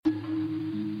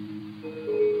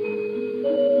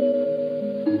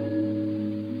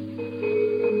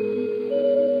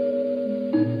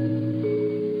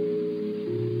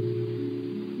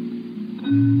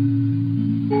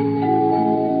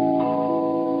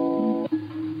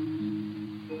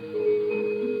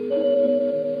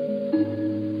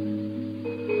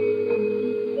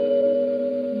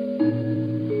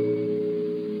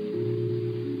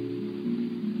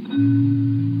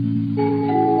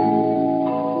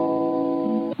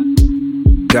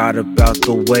Forgot about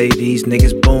the way these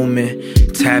niggas booming.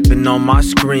 Tapping on my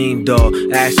screen, dog,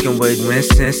 asking where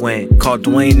Winston went. Called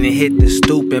Dwayne and hit the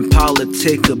stoop and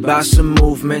politic about some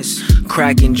movements.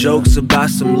 Cracking jokes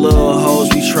about some little hoes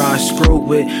we try and screw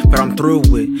with, but I'm through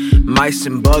with mice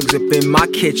and bugs up in my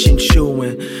kitchen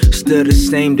chewing. Still the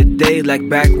same today like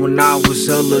back when I was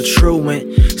a little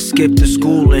truant. Skipped to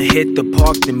school and hit the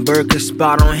park, then Burger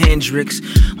spot on Hendrix.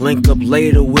 Link up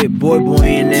later with Boy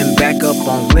and then back up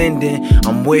on Glendon.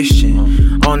 I'm wishing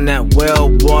on that well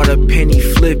water penny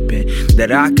flipping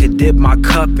that I could dip my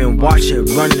cup and watch it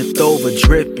runneth over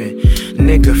dripping.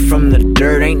 Nigga from the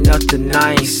dirt, ain't nothing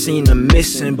I ain't seen a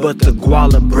missing but the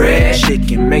guala bread.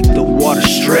 Chicken make the water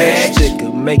stretch,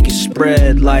 sticker make it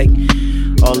spread like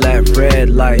all that red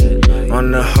light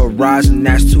on the horizon.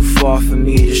 That's too far for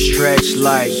me to stretch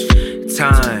like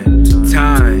time.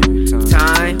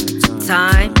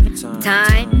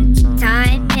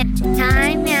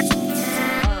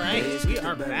 Alright, we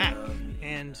are back.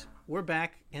 And we're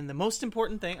back. And the most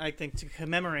important thing, I think, to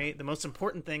commemorate the most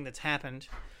important thing that's happened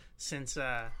since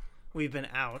we've been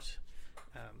out,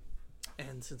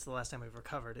 and since the last time we've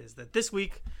recovered, is that this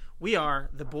week we are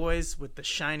the boys with the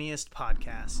Shinest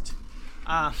podcast.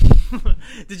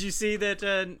 Did you see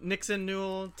that Nixon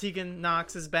Newell Tegan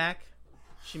Knox is back?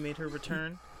 She made her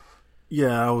return.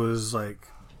 Yeah, I was like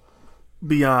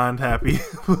beyond happy.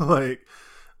 like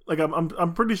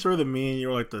I'm pretty sure that me and you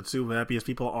are like the two happiest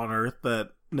people on earth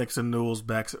that Nixon Newell's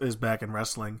is back in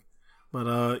wrestling.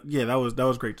 But yeah, that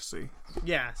was great to see.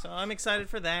 Yeah, so I'm excited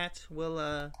for that.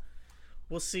 We'll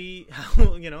see how,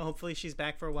 hopefully she's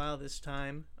back for a while this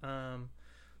time,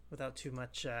 without too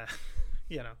much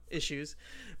issues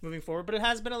moving forward. But it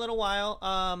has been a little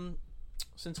while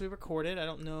since we recorded. I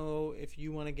don't know if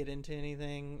you want to get into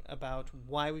anything about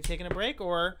why we've taken a break,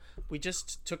 or we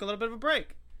just took a little bit of a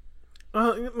break.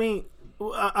 I mean,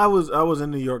 I was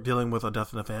in New York dealing with a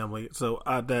death in the family, so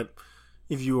that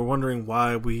if you were wondering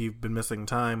why we've been missing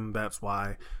time, that's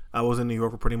why. I was in New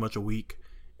York for pretty much a week,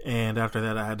 and after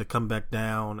that I had to come back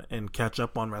down and catch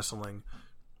up on wrestling.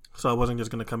 So I wasn't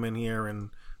just going to come in here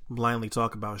and blindly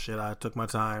talk about shit. I took my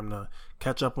time to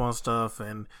catch up on stuff.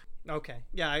 And okay,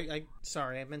 yeah, I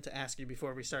sorry, I meant to ask you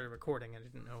before we started recording. I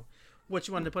didn't know what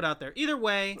you wanted to put out there. Either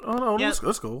way, oh no, yeah,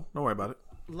 that's cool. Don't worry about it.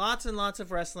 Lots and lots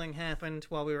of wrestling happened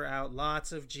while we were out.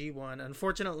 Lots of G1.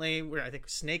 Unfortunately, I think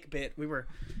snake bit. We were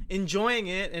enjoying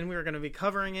it, and we were going to be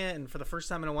covering it. And for the first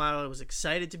time in a while, I was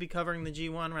excited to be covering the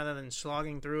G1 rather than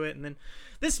slogging through it. And then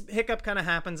this hiccup kind of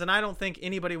happens, and I don't think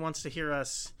anybody wants to hear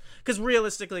us. Because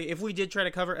realistically, if we did try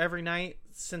to cover every night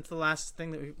since the last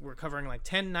thing that we were covering, like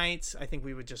 10 nights, I think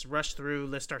we would just rush through,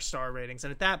 list our star ratings.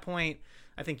 And at that point,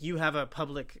 I think you have a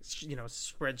public,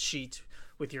 spreadsheet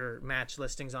with your match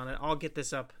listings on it. I'll get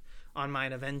this up on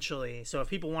mine eventually. So if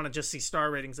people want to just see star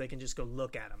ratings, they can just go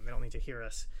look at them. They don't need to hear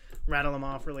us rattle them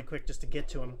off really quick just to get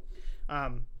to them.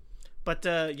 But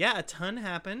yeah, a ton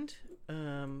happened.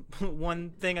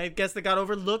 One thing I guess that got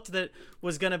overlooked that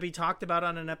was going to be talked about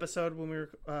on an episode when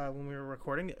we were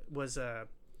recording was,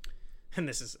 and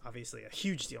this is obviously a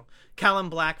huge deal, Callum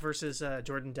Black versus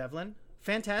Jordan Devlin.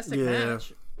 Fantastic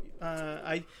match.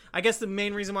 I guess the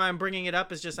main reason why I'm bringing it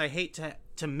up is just I hate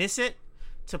to miss it,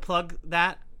 to plug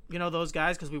that, those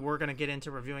guys, because we were going to get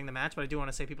into reviewing the match, but I do want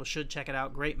to say people should check it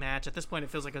out. Great match. At this point, it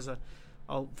feels like it was a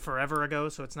forever ago,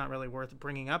 so it's not really worth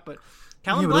bringing up. But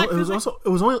Callum Black, it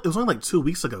was only like 2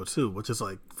 weeks ago too, which is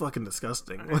like fucking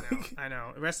disgusting. I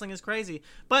know. Wrestling is crazy,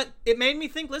 but it made me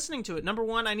think listening to it. Number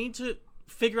one, I need to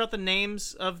figure out the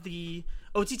names of the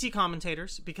OTT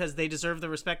commentators because they deserve the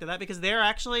respect of that, because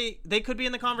they could be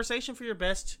in the conversation for your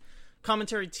best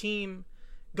commentary team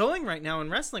going right now in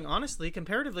wrestling. Honestly,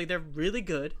 comparatively, they're really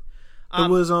good. It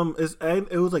was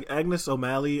like Agnes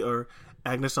O'Malley or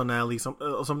Agnes O'Malley,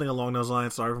 something along those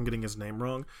lines. Sorry if I'm getting his name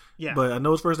wrong. Yeah, but I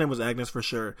know his first name was Agnes for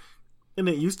sure. And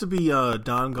it used to be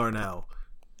Don Garnell,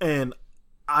 and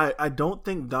I don't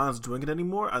think Don's doing it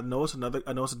anymore. I know it's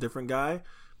a different guy.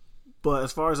 But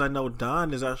as far as I know,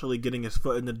 Don is actually getting his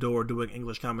foot in the door doing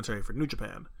English commentary for New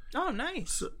Japan. Oh,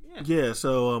 nice. So, yeah.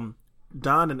 So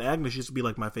Don and Agnes used to be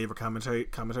like my favorite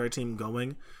commentary team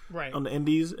going on the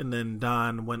Indies, and then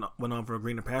Don went on for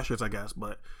greener pastures, I guess.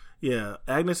 But yeah,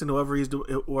 Agnes and whoever he's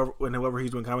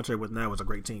doing commentary with now is a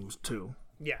great team too.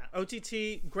 Yeah,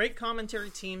 OTT, great commentary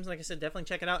teams. Like I said, definitely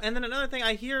check it out. And then another thing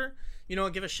I hear,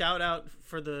 give a shout out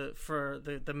for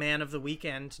the man of the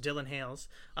weekend, Dylan Hales.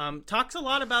 Talks a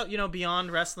lot about,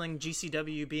 Beyond Wrestling,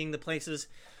 GCW being the places,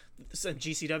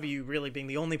 GCW really being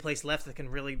the only place left that can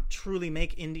really truly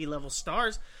make indie level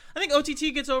stars. I think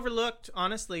OTT gets overlooked,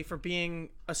 honestly, for being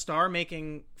a star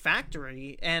making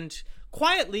factory, and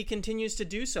quietly continues to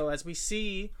do so, as we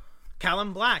see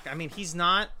Callum Black, I mean, he's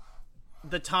not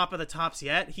the top of the tops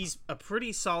yet. He's a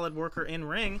pretty solid worker in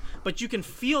ring, but you can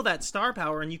feel that star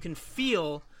power, and you can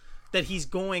feel that he's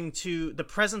going to, the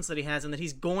presence that he has, and that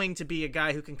he's going to be a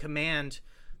guy who can command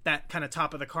that kind of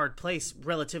top of the card place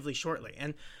relatively shortly.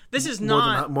 And this is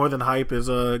more than Hype is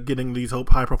getting these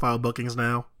high profile bookings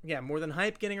now. Yeah, More Than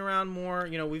Hype getting around more.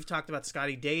 You know, we've talked about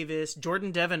Scotty Davis,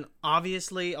 Jordan Devon,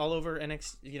 obviously all over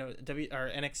NXT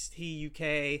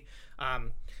UK.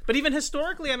 But even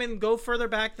historically, I mean, go further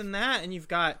back than that, and you've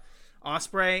got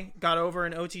Ospreay got over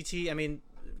in OTT. I mean,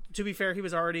 to be fair, he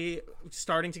was already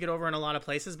starting to get over in a lot of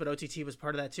places, but OTT was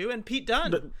part of that too. And Pete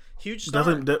Dunne, huge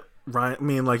star. Ryan, I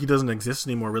mean, like, he doesn't exist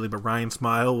anymore, really, but Ryan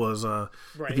Smile was, right.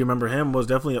 If you remember him, was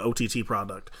definitely an OTT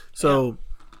product. So,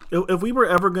 if we were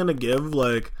ever going to give,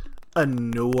 like, a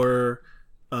newer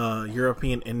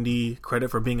European indie credit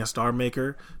for being a star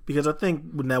maker, because I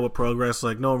think now with Progress,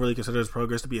 like, no one really considers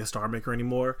Progress to be a star maker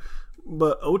anymore,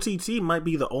 but OTT might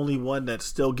be the only one that's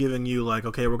still giving you, like,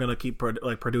 okay, we're going to keep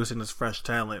producing this fresh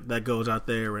talent that goes out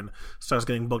there and starts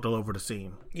getting booked all over the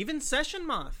scene. Even Session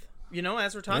Moth. You know,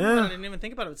 as we're talking about it, I didn't even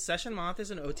think about it. Session Moth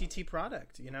is an OTT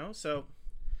product, you know? So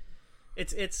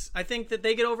it's I think that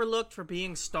they get overlooked for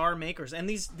being star makers. And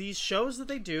these shows that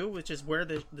they do, which is where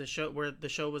the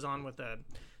show was on with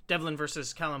Devlin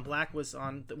versus Callum Black was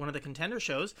on one of the contender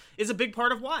shows, is a big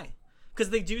part of why. Because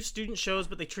they do student shows,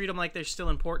 but they treat them like they're still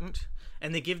important,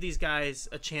 and they give these guys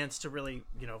a chance to really,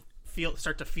 you know,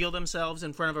 start to feel themselves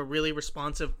in front of a really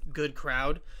responsive, good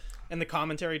crowd. And the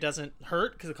commentary doesn't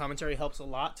hurt, because the commentary helps a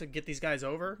lot to get these guys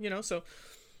over, you know. So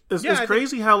it's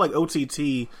crazy how, like,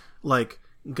 OTT, like,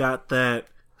 got that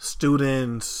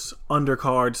students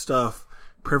undercard stuff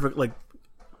perfectly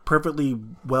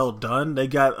well done. They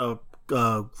got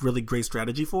a really great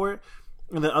strategy for it,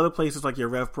 and then other places like your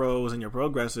Rev Pros and your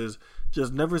Progresses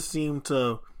just never seem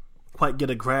to quite get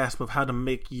a grasp of how to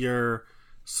make your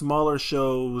smaller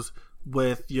shows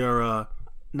with your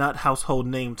not household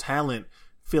name talent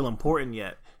feel important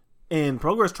yet. And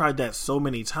Progress tried that so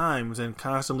many times and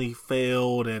constantly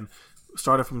failed and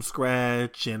started from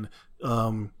scratch and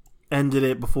ended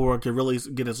it before it could really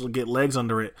get legs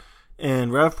under it.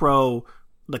 And Rev Pro,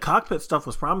 the cockpit stuff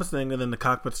was promising, and then the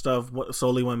cockpit stuff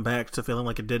slowly went back to feeling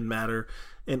like it didn't matter.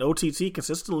 And OTT,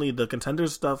 consistently, the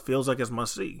contenders stuff feels like it's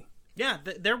must see. Yeah,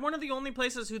 they're one of the only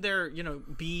places who their, you know,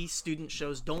 B student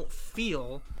shows don't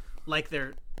feel like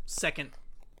they're second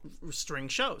string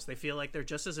shows. They feel like they're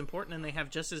just as important, and they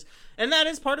have just as, and that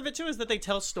is part of it too, is that they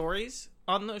tell stories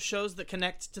on those shows that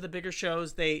connect to the bigger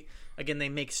shows. They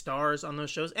make stars on those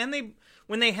shows, and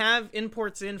when they have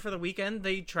imports in for the weekend,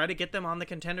 they try to get them on the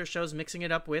contender shows, mixing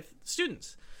it up with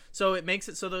students. So it makes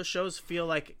it so those shows feel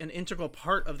like an integral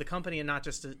part of the company and not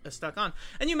just a stuck on.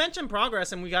 And you mentioned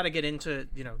Progress, and we got to get into,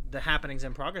 you know, the happenings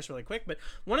in Progress really quick. But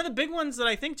one of the big ones that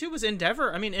I think too was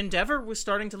Endeavor. I mean, Endeavor was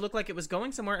starting to look like it was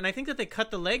going somewhere, and I think that they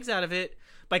cut the legs out of it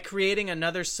by creating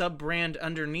another sub brand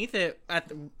underneath it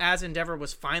as Endeavor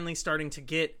was finally starting to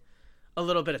get a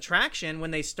little bit of traction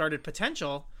when they started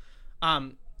Potential.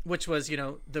 Which was, you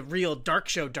know, the real dark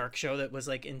show that was,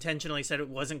 like, intentionally said it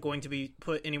wasn't going to be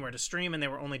put anywhere to stream, and they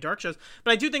were only dark shows.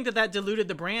 But I do think that diluted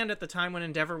the brand at the time when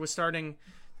Endeavor was starting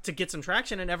to get some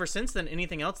traction, and ever since then,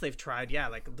 anything else they've tried,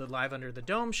 like the Live Under the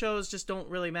Dome shows just don't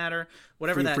really matter.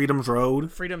 Whatever Freedom's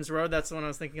Road, that's the one I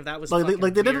was thinking of. That was like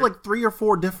they did it like 3 or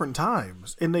 4 different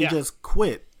times, and they just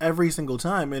quit every single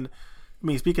time. And I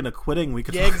mean, speaking of quitting, we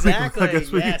could exactly. I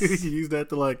guess we could use that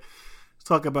to, like,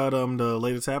 talk about the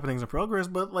latest happenings in Progress,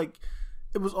 but, like,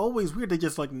 it was always weird. They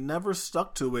just, like, never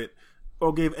stuck to it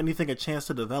or gave anything a chance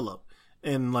to develop.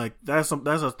 And, like, that's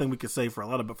a thing we could say for a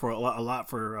lot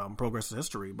for Progress's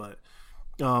history. But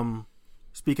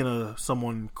speaking of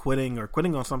someone quitting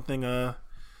on something,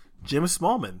 Jim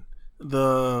Smallman,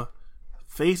 the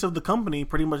face of the company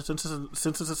pretty much since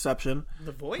its inception,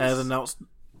 the voice has announced.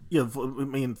 Yeah, I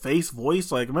mean,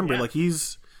 voice. Like, remember, like,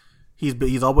 He's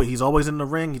always in the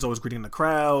ring. He's always greeting the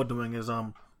crowd, doing his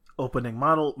opening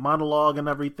monologue and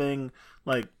everything.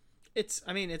 Like, it's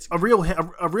a real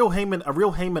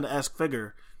Heyman-esque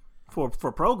figure for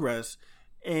Progress.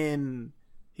 And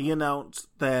he announced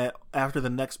that after the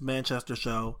next Manchester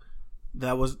show,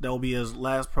 that will be his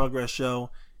last Progress show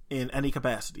in any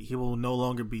capacity. He will no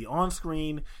longer be on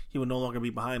screen. He will no longer be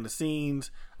behind the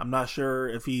scenes. I'm not sure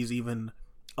if he's even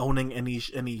owning any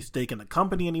stake in the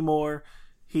company anymore.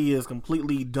 He is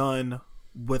completely done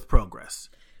with Progress.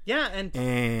 Yeah,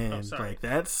 and like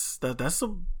that's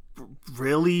a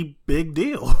really big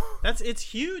deal. It's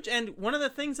huge, and one of the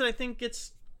things that I think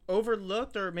gets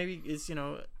overlooked, or maybe is, you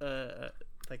know,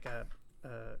 like a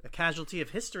a casualty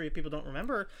of history. People don't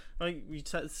remember. Like you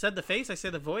said, the face, I say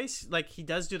the voice. Like he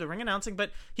does do the ring announcing,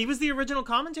 but he was the original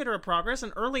commentator of Progress.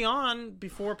 And early on,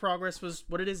 before Progress was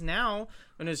what it is now,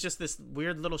 when it was just this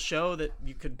weird little show that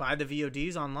you could buy the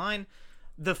VODs online,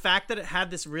 the fact that it had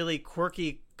this really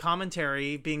quirky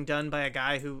commentary being done by a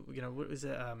guy who, what was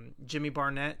it, James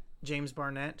Barnett.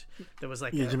 There was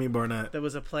like Jimmy Barnett. There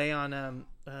was a play on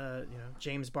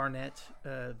James Barnett,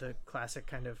 the classic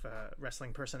kind of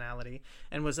wrestling personality,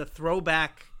 and was a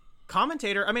throwback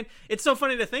commentator. I mean, it's so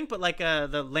funny to think, but like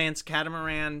the Lance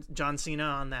Catamaran, John Cena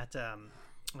on that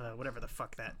whatever the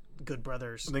fuck that Good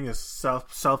Brothers. I think it's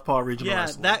Southpaw Regional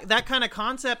Wrestling. that kind of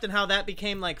concept and how that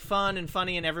became like fun and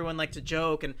funny and everyone liked to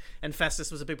joke and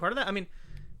Festus was a big part of that. I mean,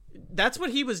 that's what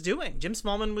he was doing. Jim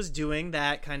Smallman was doing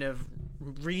that kind of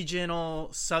regional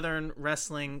Southern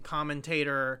wrestling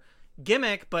commentator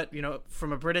gimmick, but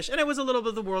from a British, and it was a little bit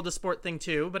of the World of Sport thing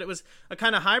too, but it was a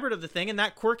kind of hybrid of the thing, and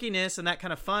that quirkiness and that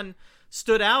kind of fun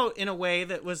stood out in a way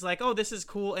that was like, oh, this is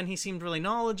cool. And he seemed really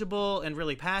knowledgeable and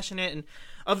really passionate. And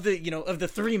of the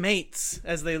three mates,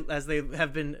 as they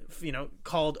have been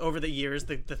called over the years,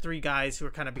 the three guys who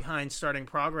are kind of behind starting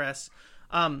Progress,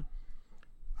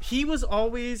 he was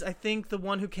always, I think, the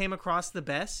one who came across the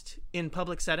best in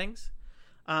public settings.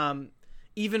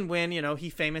 Even when, he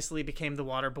famously became the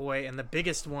water boy, and the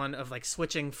biggest one of like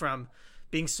switching from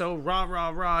being so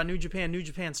rah, New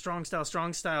Japan, strong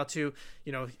style to,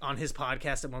 on his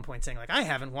podcast at one point saying like, I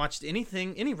haven't watched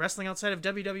any wrestling outside of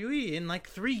WWE in like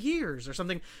 3 years or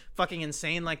something fucking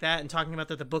insane like that. And talking about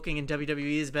that the booking in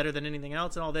WWE is better than anything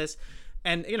else and all this.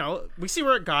 And, we see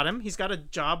where it got him. He's got a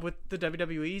job with the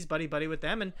WWE. He's buddy with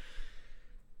them. And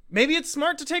maybe it's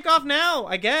smart to take off now,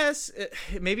 I guess.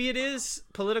 Maybe it is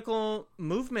political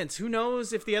movements. Who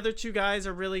knows if the other two guys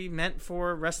are really meant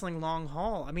for wrestling long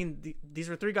haul. I mean, these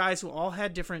were three guys who all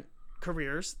had different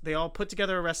careers. They all put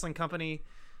together a wrestling company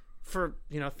for,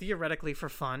 theoretically for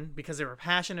fun because they were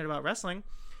passionate about wrestling.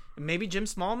 And maybe Jim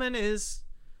Smallman is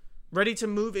ready to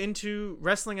move into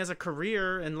wrestling as a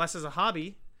career and less as a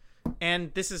hobby.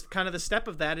 And this is kind of the step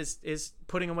of that is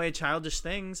putting away childish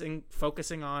things and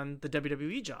focusing on the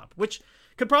WWE job, which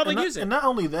could probably use it. And not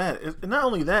only that,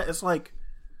 it's like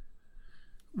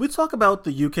we talk about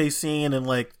the UK scene and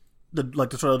like the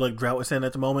sort of like drought we're saying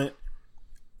at the moment.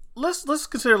 Let's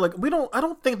consider like I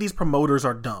don't think these promoters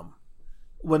are dumb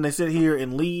when they sit here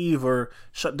and leave or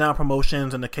shut down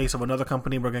promotions. In the case of another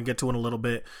company we're gonna get to in a little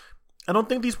bit, I don't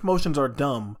think these promotions are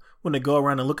dumb when they go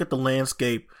around and look at the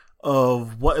landscape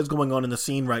of what is going on in the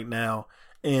scene right now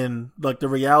and like the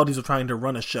realities of trying to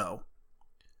run a show.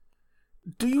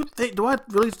 Do I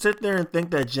really sit there and think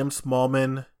that Jim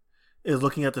Smallman is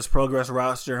looking at this Progress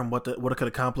roster and what it could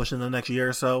accomplish in the next year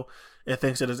or so and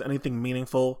thinks that there's anything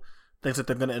meaningful, thinks that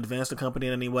they're going to advance the company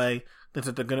in any way, thinks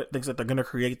that they're going to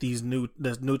create this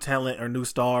new talent or new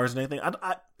stars and anything?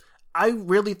 I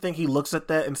really think he looks at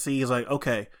that and sees like,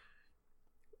 okay,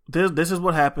 this is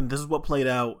what happened, this is what played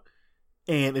out,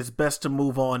 and it's best to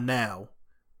move on now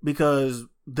because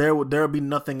there will be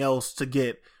nothing else to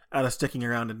get out of sticking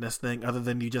around in this thing other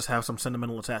than you just have some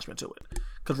sentimental attachment to it.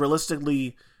 Because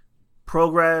realistically,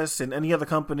 Progress and any other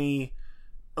company,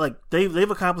 like they've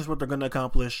accomplished what they're going to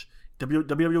accomplish.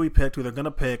 WWE picked who they're going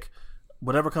to pick.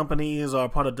 Whatever companies are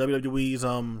part of WWE's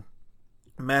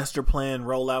master plan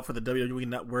rollout for the WWE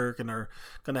network and are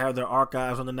going to have their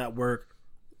archives on the network,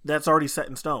 that's already set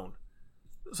in stone.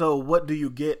 So what do you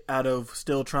get out of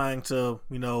still trying to,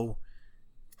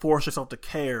 force yourself to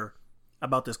care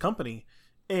about this company?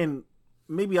 And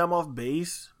maybe I'm off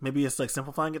base. Maybe it's like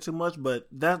simplifying it too much, but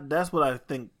that's what I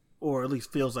think, or at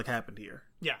least feels like happened here.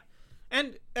 Yeah.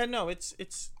 And no, it's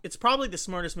probably the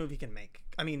smartest move he can make.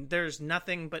 I mean, there's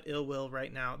nothing but ill will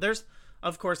right now. There's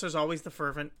always the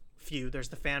fervent few. There's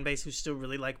the fan base who still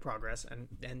really like Progress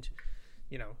and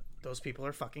those people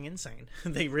are fucking insane.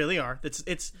 They really are.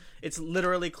 It's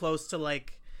literally close to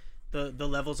like the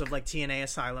levels of like TNA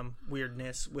Asylum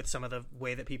weirdness with some of the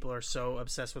way that people are so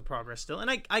obsessed with Progress still. And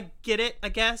I get it, I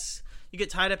guess. You get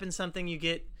tied up in something, you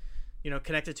get,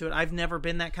 connected to it. I've never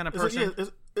been that kind of person.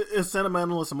 It's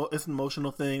sentimental, it's an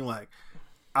emotional thing. Like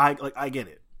I get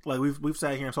it. Like we've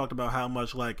sat here and talked about how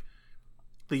much like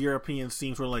the European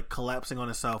scene sort of like collapsing on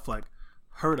itself like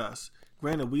hurt us.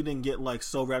 Granted, we didn't get like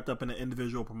so wrapped up in an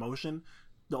individual promotion.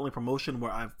 The only promotion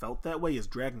where I've felt that way is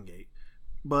Dragon Gate.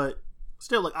 But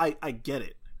still, like I get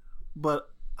it. But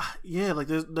yeah, like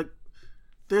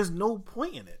there's no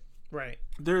point in it. Right.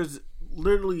 There's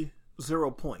literally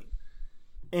 0 point.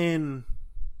 And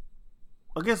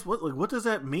I guess what does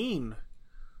that mean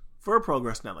for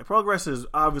Progress now? Like Progress is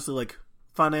obviously like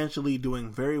financially doing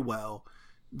very well.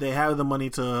 They have the money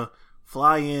to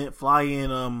fly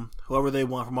in whoever they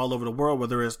want from all over the world,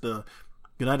 whether it's the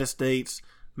United States,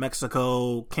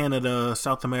 Mexico, Canada,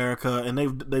 South America, and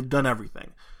they've done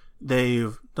everything.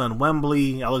 They've done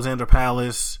Wembley, Alexander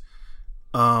Palace,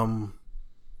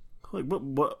 like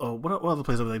what other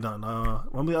places have they done?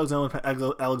 Wembley, Alexander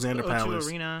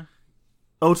Palace,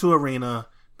 O2 Arena.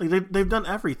 Like they've done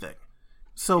everything.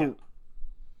 So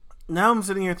now I'm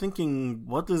sitting here thinking,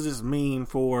 what does this mean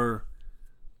for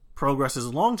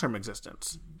Progress's long-term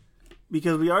existence?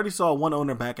 Because we already saw one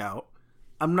owner back out.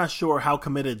 I'm not sure how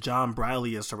committed John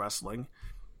Bradley is to wrestling.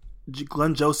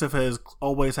 Glenn Joseph has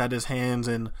always had his hands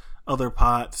in other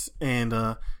pots, and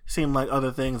seemed like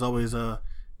other things always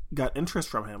got interest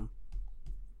from him.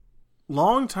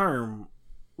 Long term,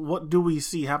 what do we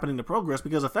see happening to Progress?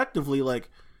 Because effectively, like,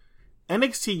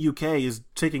 NXT UK is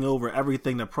taking over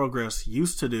everything that Progress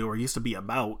used to do or used to be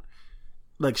about.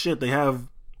 Like, shit,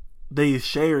 they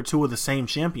share two of the same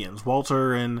champions.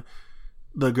 Walter and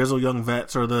the Grizzled Young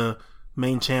Vets are the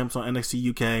main champs on NXT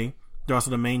UK. They're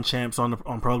also the main champs on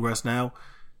Progress now.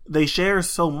 They share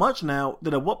so much now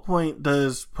that at what point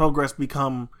does Progress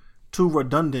become too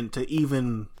redundant to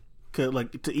even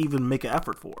make an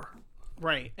effort for?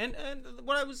 Right. And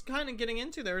what I was kind of getting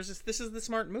into there is this is the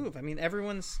smart move. I mean,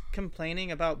 everyone's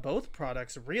complaining about both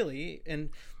products really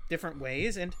in different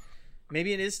ways, and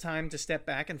maybe it is time to step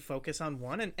back and focus on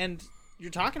one. And you're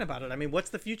talking about it. I mean,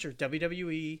 what's the future?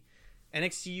 WWE,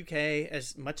 NXT UK,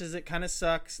 as much as it kind of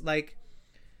sucks, like,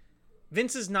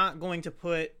 Vince is not going to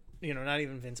put, not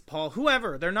even Vince, Paul,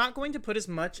 whoever, they're not going to put as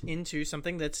much into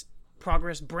something that's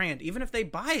Progress brand, even if they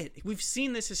buy it. We've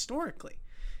seen this historically.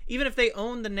 Even if they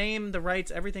own the name, the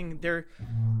rights, everything, they're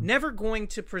never going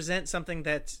to present something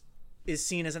that is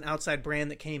seen as an outside brand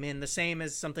that came in, the same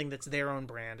as something that's their own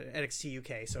brand, NXT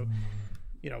UK. So,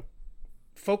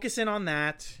 focus in on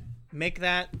that, make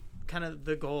that kind of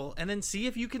the goal, and then see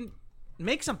if you can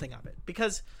make something of it.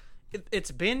 Because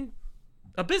it's been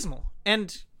abysmal.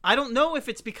 And I don't know if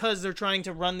it's because they're trying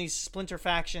to run these splinter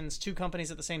factions, two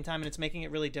companies at the same time, and it's making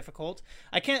it really difficult.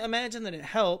 I can't imagine that it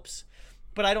helps,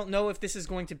 but I don't know if this is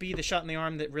going to be the shot in the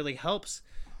arm that really helps.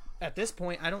 At this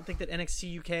point, I don't think that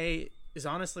NXT UK is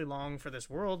honestly long for this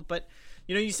world. But,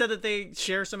 you said that they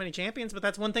share so many champions, but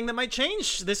that's one thing that might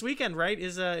change this weekend, right?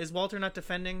 Is Walter not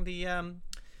defending the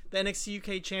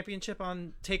NXT UK championship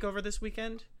on TakeOver this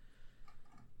weekend?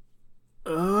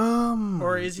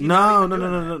 Or is he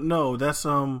no. That's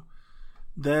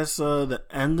the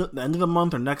end of the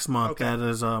month or next month. Okay. That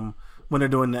is when they're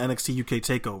doing the NXT UK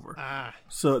takeover.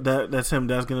 So that's him.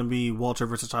 That's going to be Walter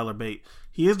versus Tyler Bate.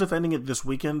 He is defending it this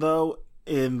weekend though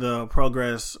in the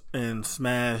Progress and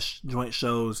Smash joint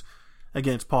shows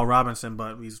against Paul Robinson,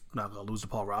 but he's not going to lose to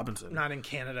Paul Robinson. Not in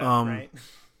Canada, right?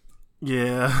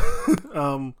 Yeah.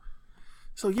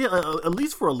 So yeah, at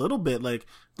least for a little bit, like,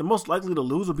 the most likely to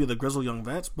lose would be the Grizzled Young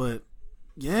Vets, but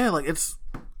yeah, like, it's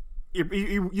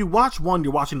you watch one,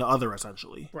 you're watching the other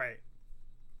essentially.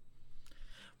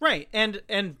 Right,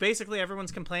 and basically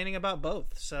everyone's complaining about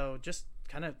both, so just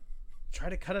kind of try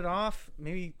to cut it off,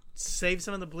 maybe save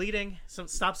some of the bleeding,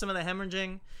 stop some of the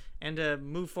hemorrhaging, and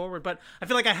move forward. But I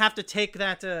feel like I have to take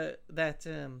that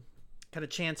kind of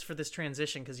chance for this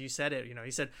transition because you said it.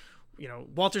 You said,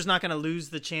 Walter's not going to lose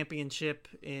the championship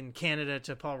in Canada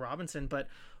to Paul Robinson, but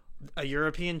a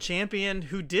European champion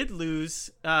who did lose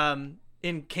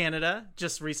in Canada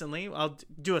just recently. I'll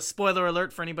do a spoiler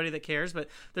alert for anybody that cares, but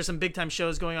there's some big time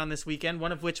shows going on this weekend,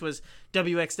 one of which was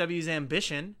WXW's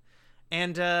Ambition,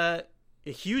 and a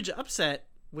huge upset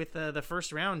with the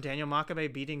first round, Daniel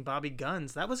Makabe beating Bobby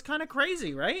Guns. That was kind of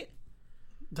crazy, right?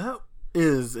 That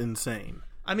is insane.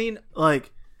 I mean,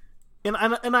 like, And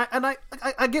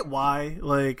I get why,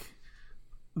 like,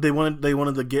 they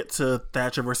wanted to get to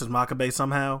Thatcher versus Makabe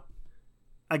somehow.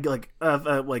 I get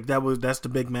that's the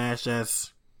big match.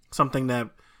 That's something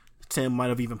that Tim might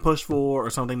have even pushed for, or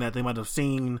something that they might have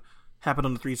seen happen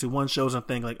on the 3-2-1 shows and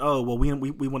think like, oh well, we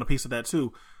want a piece of that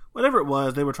too. Whatever it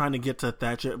was, they were trying to get to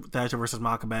Thatcher versus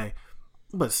Makabe,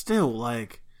 but still,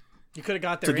 like, you could have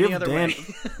got there any other way.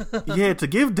 Yeah, to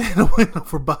give Dan a win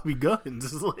over Bobby Guns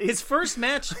is like his first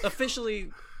match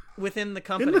officially within the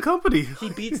company. In the company, he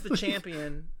beats the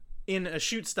champion in a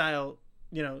shoot style,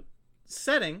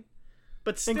 setting.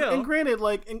 But still, and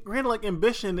granted,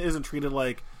 Ambition isn't treated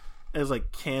as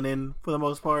canon for the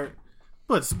most part.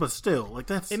 But still, like,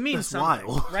 it means something,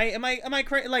 wild, right? Am I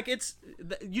crazy? Like,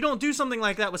 you don't do something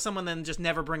like that with someone then just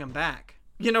never bring them back.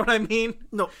 You know what I mean?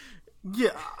 No.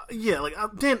 Yeah. Like,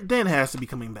 Dan has to be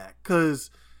coming back because,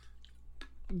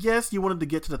 yes, you wanted to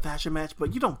get to the Thatcher match,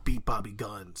 but you don't beat Bobby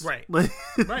Guns, right?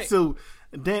 Right. So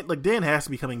Dan has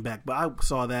to be coming back. But I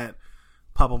saw that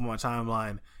pop up on my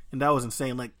timeline, and that was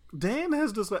insane. Like Dan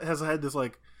has had this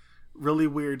like really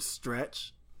weird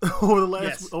stretch over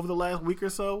the last week or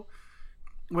so,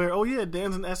 where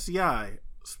Dan's an SCI.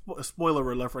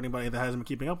 Spoiler alert for anybody that hasn't been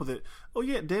keeping up with it. Oh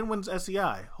yeah, Dan wins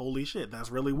SCI. Holy shit, that's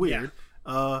really weird.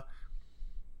 Yeah.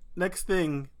 Next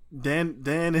thing,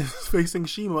 Dan is facing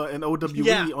Shima and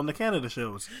OWE on the Canada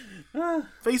shows.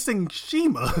 Facing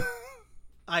Shima.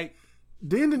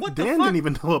 Dan didn't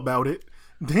even know about it.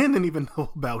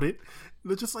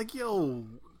 They're just like, yo,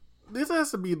 this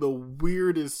has to be the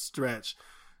weirdest stretch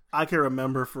I can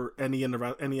remember for any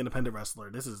independent wrestler.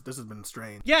 This has been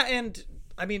strange. Yeah, and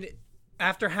I mean,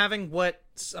 after having what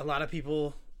a lot of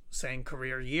people saying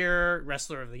career year,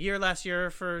 wrestler of the year last year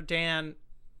for Dan,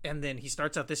 and then he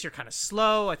starts out this year kind of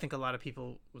slow. I think a lot of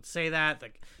people would say that.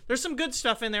 Like, there's some good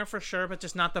stuff in there for sure, but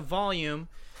just not the volume.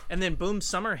 And then boom,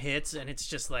 summer hits, and it's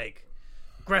just like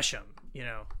Gresham,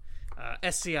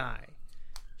 SCI,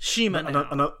 Shima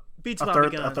now, beats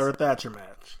Bobby Guns. A third Thatcher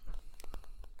match.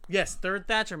 Yes, third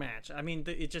Thatcher match. I mean,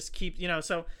 it just keeps,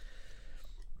 so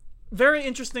very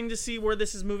interesting to see where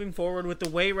this is moving forward with the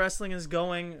way wrestling is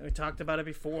going. We talked about it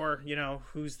before,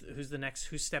 who's the next,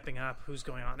 who's stepping up, who's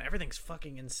going on. Everything's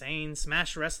fucking insane.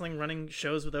 Smash Wrestling running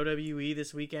shows with OWE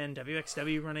this weekend.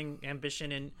 WXW running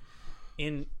Ambition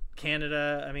in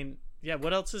Canada. I mean, yeah,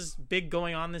 what else is big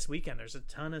going on this weekend? There's a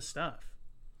ton of stuff.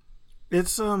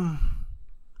 It's I'm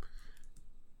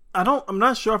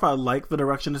not sure if I like the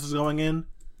direction this is going in,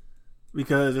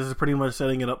 because this is pretty much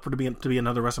setting it up to be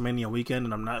another WrestleMania weekend,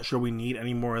 and I'm not sure we need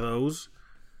any more of those.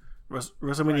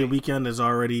 WrestleMania weekend is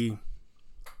already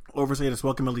overstayed its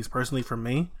welcome, at least personally for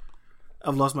me.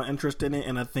 I've lost my interest in it,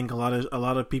 and I think a lot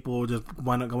of people will just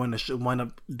wind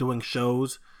up doing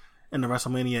shows in the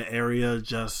WrestleMania area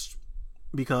just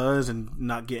because and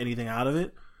not get anything out of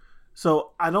it.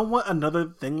 So I don't want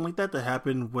another thing like that to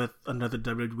happen with another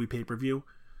WWE pay-per-view,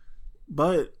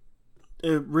 but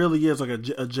it really is like a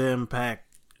jam-packed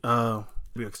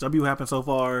WXW happened so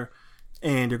far,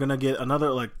 and you're gonna get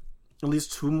another like at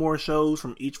least 2 more shows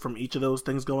from each of those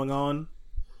things going on.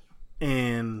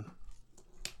 And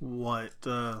what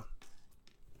I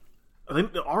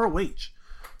think the ROH,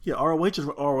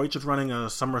 ROH is running a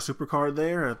summer supercard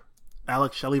there.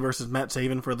 Alex Shelley versus Matt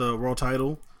Taven for the world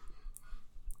title.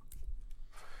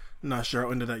 Not sure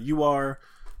how into that you are,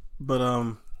 but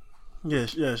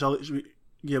Shelley.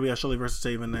 Yeah, we got Shelley versus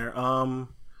Taven there.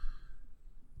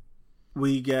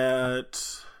 We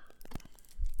got.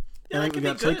 I think we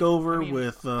got Takeover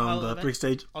with the three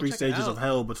stages of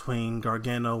hell between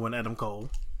Gargano and Adam Cole,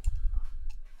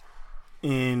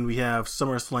 and we have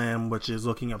SummerSlam, which is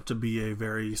looking up to be a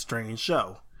very strange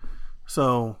show.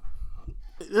 So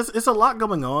it's a lot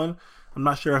going on. I'm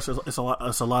not sure if it's a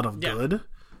lot of good,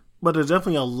 but there's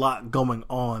definitely a lot going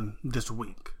on this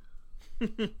week.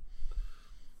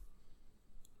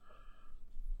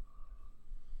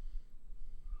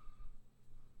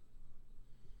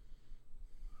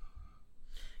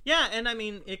 Yeah, and I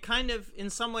mean, it kind of, in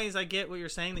some ways, I get what you're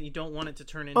saying, that you don't want it to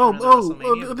turn into another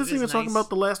WrestleMania. This is even talking about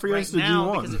the last 3 races of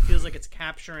G1. Because it feels like it's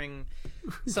capturing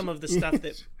some of the stuff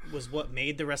that was what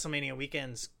made the WrestleMania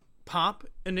weekends pop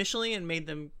initially and made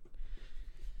them...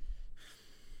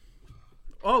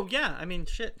 Oh, yeah, I mean,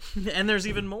 shit. And there's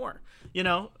even more.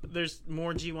 There's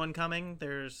more G1 coming.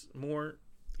 There's more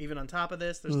even on top of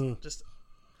this. There's just...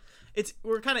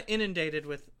 We're kind of inundated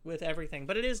with everything,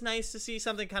 but it is nice to see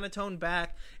something kind of toned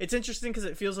back. It's interesting because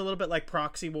it feels a little bit like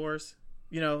Proxy Wars,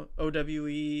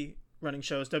 OWE running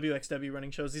shows, WXW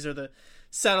running shows. These are the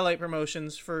satellite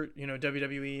promotions for,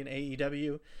 WWE and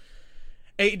AEW.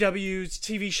 AEW's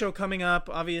TV show coming up,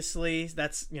 obviously,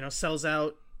 that's, sells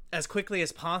out as quickly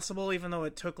as possible, even though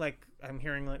it took I'm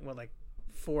hearing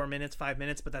 4 minutes, 5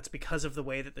 minutes, but that's because of the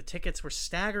way that the tickets were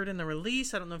staggered in the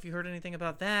release. I don't know if you heard anything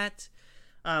about that.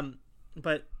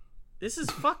 But this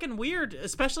is fucking weird,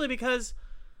 especially because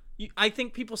I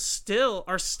think people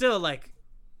are still like,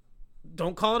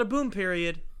 don't call it a boom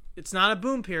period. It's not a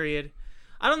boom period.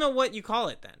 I don't know what you call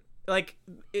it then.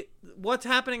 What's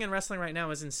happening in wrestling right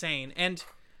now is insane. And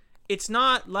it's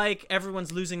not like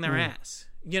everyone's losing their ass.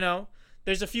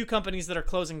 There's a few companies that are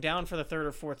closing down for the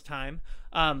 3rd or 4th time.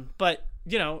 But,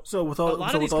 so with all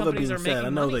that being said, I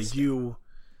know that you...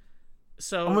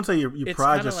 So I'm gonna say you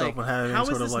pride yourself on having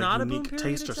sort of unique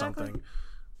taste or something,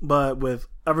 but with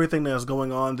everything that's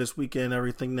going on this weekend,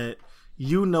 everything that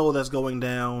that's going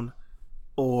down,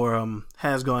 or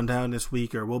has gone down this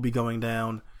week, or will be going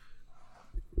down,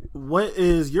 what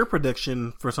is your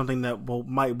prediction for something that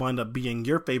might wind up being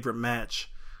your favorite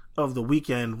match of the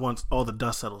weekend once all the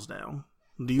dust settles down?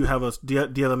 Do you have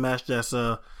a match that's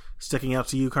sticking out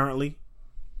to you currently?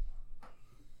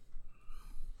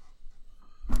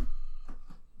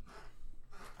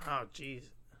 Oh, jeez.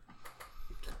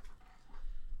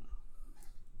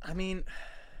 I mean,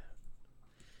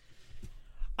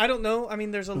 I don't know. I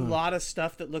mean, there's a lot of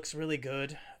stuff that looks really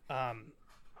good.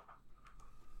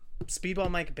 Speedball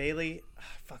Mike Bailey.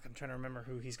 Fuck, I'm trying to remember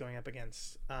who he's going up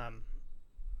against.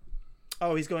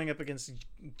 He's going up against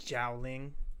Zhao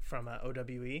Ling from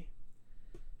OWE.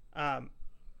 I'm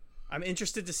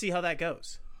interested to see how that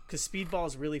goes because Speedball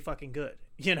is really fucking good,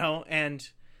 you know, and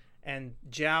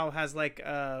Zhao has like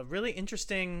a really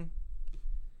interesting,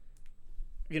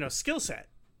 you know, skill set.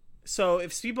 So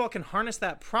if Speedball can harness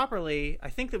that properly, I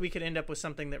think that we could end up with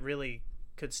something that really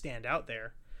could stand out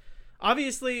there.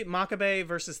 Obviously, Makabe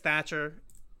versus Thatcher.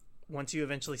 Once you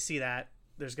eventually see that,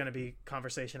 there's going to be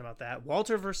conversation about that.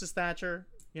 Walter versus Thatcher,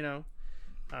 you know,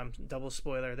 double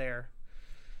spoiler there.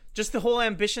 Just the whole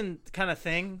ambition kind of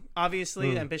thing.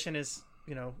 Obviously, ambition is,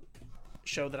 you know,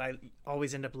 show that I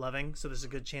always end up loving, so there's a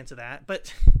good chance of that.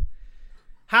 But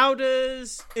how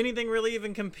does anything really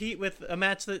even compete with a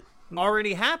match that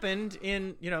already happened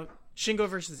in, you know, Shingo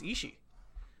versus Ishii?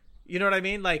 You know what I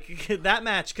mean? Like, that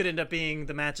match could end up being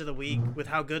the match of the week with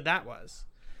how good that was.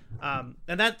 And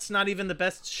that's not even the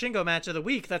best Shingo match of the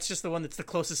week. That's just the one that's the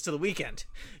closest to the weekend.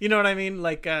 You know what I mean?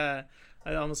 Like, I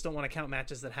almost don't want to count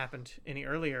matches that happened any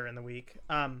earlier in the week.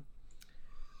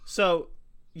 So,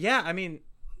 yeah, I mean,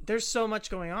 there's so much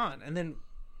going on. And then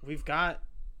we've got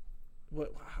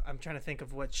what I'm trying to think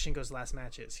of what Shingo's last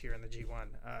match is here in the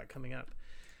G1 coming up.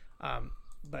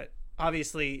 But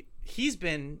obviously, he's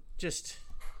been just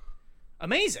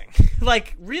amazing.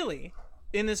 Like, really,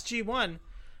 in this G1.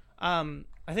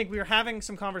 I think we were having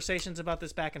some conversations about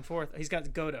this back and forth. He's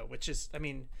got Goto, which is, I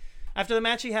mean, after the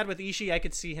match he had with Ishii, I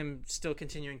could see him still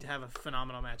continuing to have a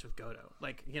phenomenal match with Goto.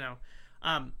 Like, you know,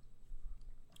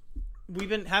 we've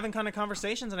been having kind of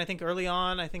conversations, and I think early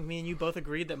on, I think me and you both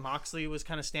agreed that Moxley was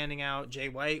kind of standing out. Jay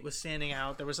White was standing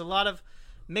out. There was a lot of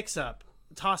mix-up,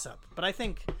 toss-up. But I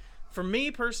think, for me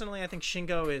personally, I think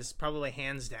Shingo is probably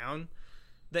hands down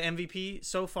the MVP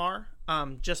so far,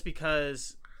 just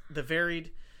because the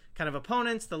varied kind of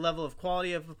opponents, the level of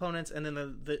quality of opponents, and then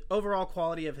the overall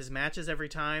quality of his matches every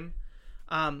time.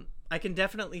 I can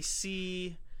definitely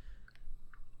see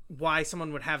why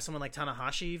someone would have someone like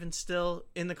Tanahashi even still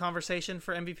in the conversation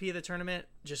for MVP of the tournament,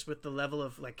 just with the level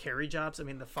of like carry jobs. I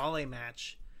mean, the Fale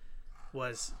match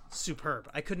was superb.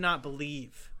 I could not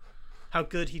believe how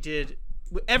good he did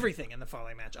with everything in the Fale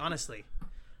match, honestly.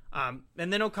 And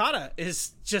then Okada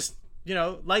is just, you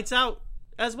know, lights out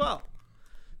as well.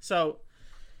 So,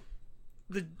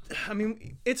 I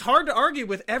mean, it's hard to argue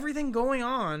with everything going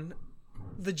on.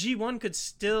 The G1 could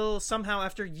still somehow,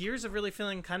 after years of really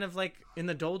feeling kind of like in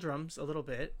the doldrums a little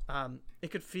bit,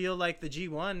 it could feel like the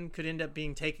G1 could end up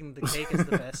being taking the cake as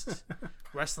the best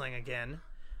wrestling again.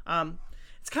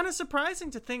 It's kind of surprising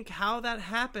to think how that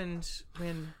happened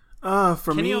when for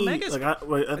Kenny me, Omega's,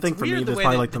 like I think for me, that's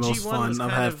probably like the most fun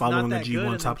I've had following the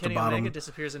G1 top to bottom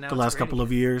the last couple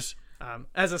of years.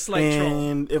 As a slight troll.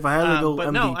 And if I had to go but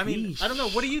MVP, no, I mean, I don't know.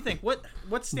 What do you think? What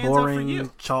stands boring, out for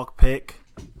you? Chalk pick,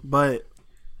 but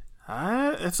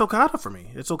it's Okada for me.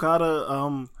 It's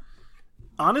Okada.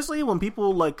 Honestly, when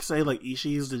people like say like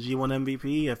Ishii's the G1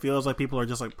 MVP, it feels like people are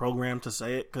just like programmed to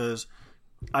say it because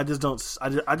I just don't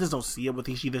see it with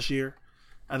Ishii this year.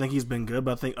 I think he's been good,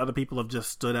 but I think other people have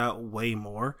just stood out way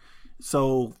more.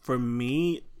 So for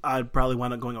me, I'd probably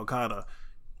wind up going Okada.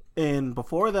 And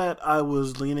before that, I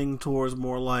was leaning towards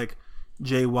more like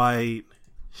Jay White,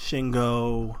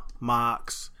 Shingo,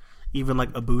 Mox, even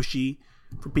like Ibushi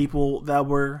for people that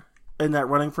were in that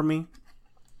running for me.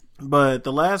 But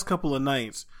the last couple of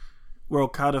nights where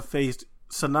Okada faced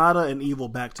Sonata and Evil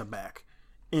back to back.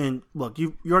 And look,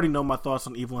 you already know my thoughts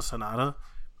on Evil and Sonata.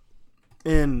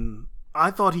 And I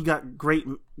thought he got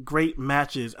great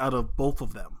matches out of both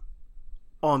of them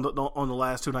on the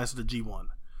last two nights of the G1.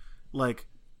 Like,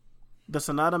 the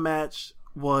Sonata match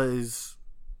was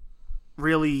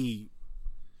really...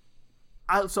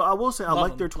 I will say I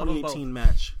like their 2018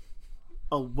 match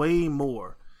way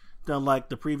more than like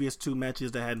the previous two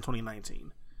matches they had in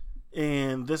 2019.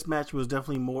 And this match was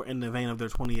definitely more in the vein of their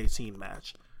 2018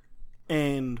 match.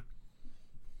 And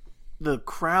the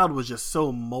crowd was just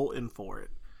so molten for it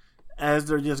as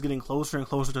they're just getting closer and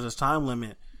closer to this time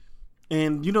limit.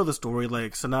 And you know the story,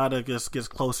 like Sonata just gets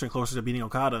closer and closer to beating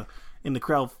Okada, and the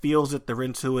crowd feels it, they're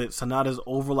into it. Sonata's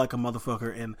over like a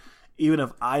motherfucker, and even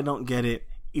if I don't get it,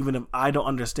 even if I don't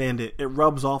understand it, it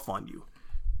rubs off on you.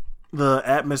 The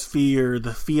atmosphere,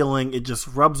 the feeling, it just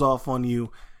rubs off on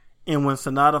you. And when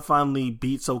Sonata finally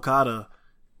beats Okada,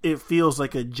 it feels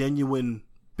like a genuine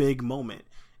big moment.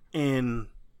 And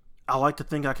I like to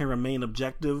think I can remain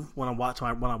objective when I watch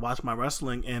my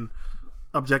wrestling, and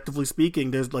objectively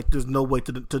speaking, there's no way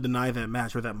to deny that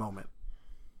match or that moment.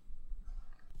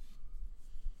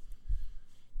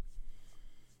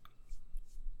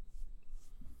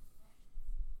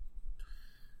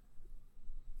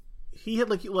 He had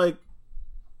like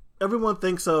everyone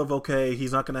thinks of, okay,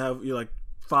 he's not gonna have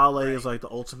Fale is like the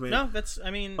ultimate. No, that's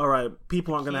all right.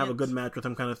 People aren't gonna have a good match with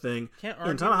him, kind of thing. Can't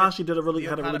and Tanahashi had a really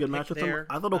good match with him.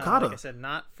 I thought Okada. Like I said,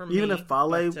 not for me. Even if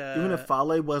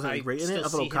Fale wasn't great in it, I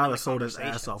thought Okada sold his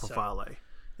ass off of Fale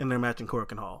in their match in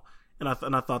Korakuen Hall, and I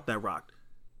thought that rocked.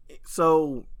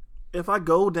 So if I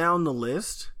go down the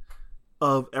list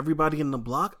of everybody in the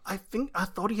block, I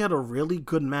thought he had a really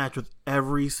good match with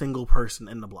every single person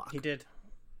in the block. He did,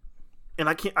 and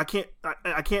I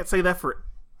can't say that for.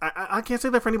 I can't say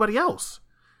that for anybody else.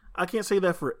 I can't say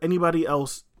that for anybody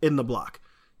else in the block.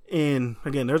 And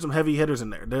again, there's some heavy hitters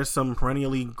in there. There's some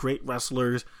perennially great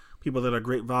wrestlers, people that are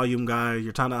great volume guys,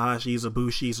 your Tanahashis,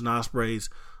 Ibushis, and Ospreys,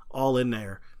 all in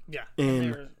there. Yeah.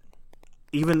 And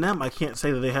even them, I can't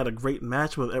say that they had a great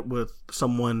match with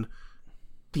someone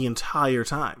the entire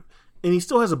time. And he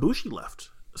still has Ibushi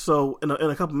left. So in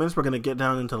a couple minutes, we're going to get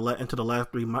down into the last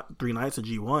three nights of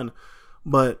G1.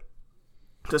 But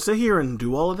to sit here and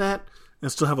do all of that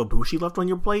and still have Ibushi left on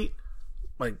your plate,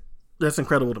 that's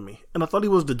incredible to me. And I thought he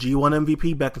was the G1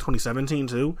 MVP back in 2017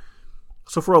 too.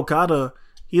 So for Okada,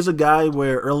 he's a guy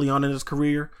where early on in his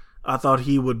career, I thought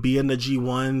he would be in the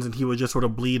G1s and he would just sort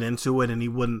of bleed into it and he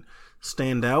wouldn't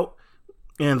stand out.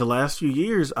 And the last few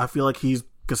years, I feel like he's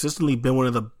consistently been one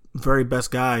of the very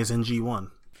best guys in G1.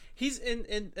 He's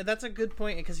in that's a good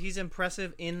point because he's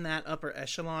impressive in that upper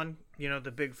echelon,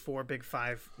 the big 4, big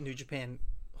 5 New Japan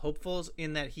hopefuls,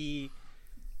 in that he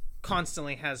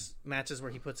constantly has matches where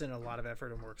he puts in a lot of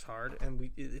effort and works hard, and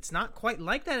it's not quite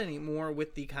like that anymore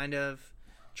with the kind of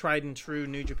tried and true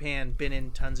New Japan, been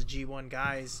in tons of G1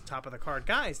 guys, top of the card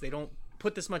guys. They don't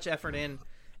put this much effort in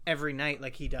every night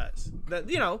like he does.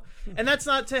 And that's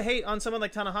not to hate on someone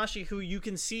like Tanahashi, who you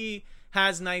can see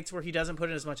has nights where he doesn't put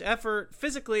in as much effort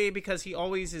physically because he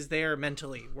always is there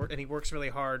mentally, and he works really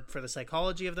hard for the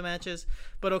psychology of the matches.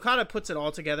 But Okada puts it all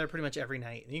together pretty much every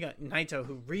night. And you got Naito,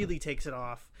 who really takes it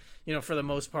off, for the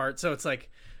most part. So it's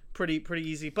pretty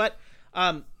easy. But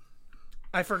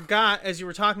I forgot, as you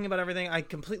were talking about everything, I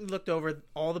completely looked over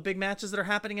all the big matches that are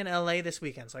happening in LA this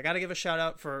weekend. So I got to give a shout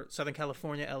out for Southern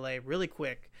California, LA, really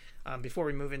quick, before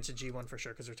we move into G1 for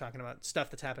sure, because we're talking about stuff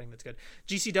that's happening that's good.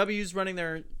 GCW's running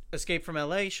their Escape from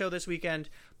LA show this weekend.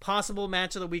 Possible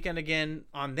match of the weekend again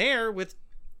on there with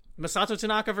Masato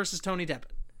Tanaka versus Tony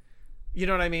Deppen. You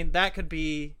know what I mean? That could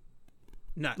be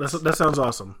nuts. That sounds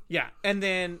awesome. Yeah. And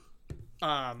then,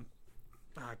 I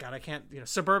can't,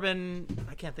 Suburban,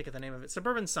 I can't think of the name of it.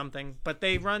 Suburban something, but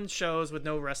they run shows with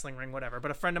no wrestling ring, whatever.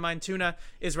 But a friend of mine, Tuna,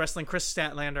 is wrestling Chris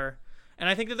Statlander. And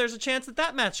I think that there's a chance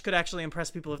that match could actually impress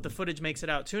people if the footage makes it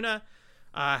out. Tuna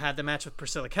had the match with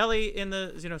Priscilla Kelly in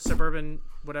the, Suburban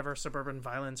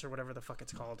Violence or whatever the fuck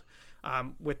it's called,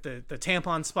 with the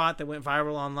tampon spot that went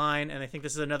viral online. And I think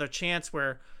this is another chance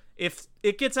where if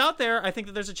it gets out there, I think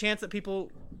that there's a chance that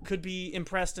people could be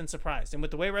impressed and surprised. And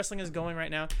with the way wrestling is going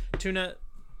right now, Tuna,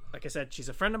 like I said, she's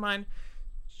a friend of mine.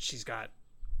 She's got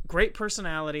great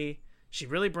personality. She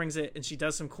really brings it, and she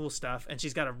does some cool stuff. And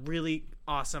she's got a really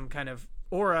awesome kind of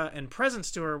aura and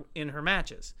presence to her in her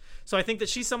matches. So I think that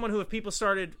she's someone who, if people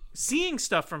started seeing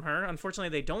stuff from her, unfortunately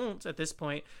they don't at this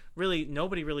point. Really,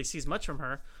 nobody really sees much from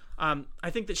her. I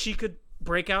think that she could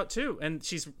break out too, and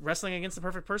she's wrestling against the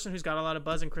perfect person who's got a lot of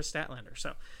buzz in Chris Statlander.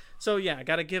 So yeah,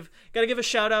 gotta give a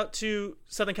shout out to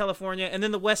Southern California, and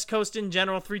then the West Coast in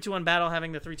general. 3-2-1 battle,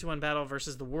 having the 3-2-1 battle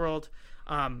versus the World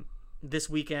this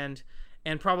weekend,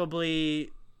 and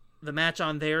probably the match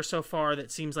on there so far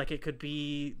that seems like it could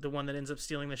be the one that ends up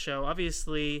stealing the show.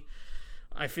 Obviously,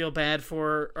 I feel bad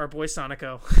for our boy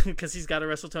Sonico because he's got to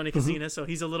wrestle Tony Kazina, so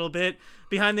he's a little bit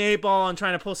behind the 8 ball on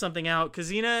trying to pull something out.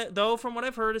 Kazina, though, from what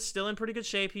I've heard, is still in pretty good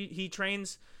shape. He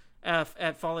trains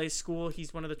at Fale's school.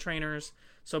 He's one of the trainers,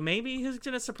 so maybe he's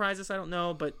going to surprise us. I don't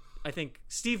know, but I think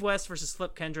Steve West versus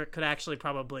Flip Kendrick could actually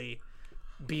probably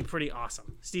be pretty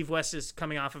awesome. Steve West is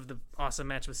coming off of the awesome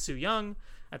match with Su Yung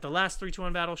at the last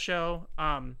 3-2-1 battle show.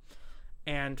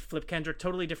 And Flip Kendrick,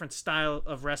 totally different style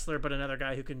of wrestler, but another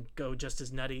guy who can go just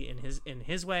as nutty in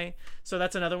his way. So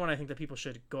that's another one I think that people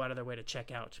should go out of their way to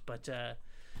check out. But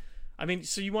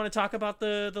so you want to talk about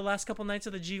the last couple nights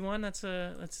of the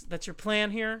G1? That's your plan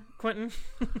here, Quentin?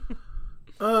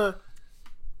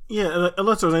 Yeah,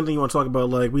 unless there's anything you want to talk about,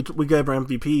 like we gave our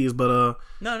MVPs, but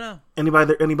no.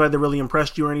 Anybody that really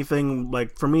impressed you or anything?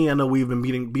 Like for me, I know we've been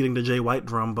beating the Jay White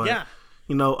drum, but yeah.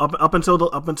 Up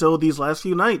until these last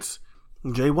few nights,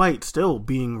 Jay White still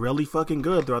being really fucking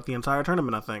good throughout the entire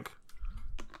tournament, I think.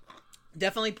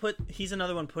 Definitely he's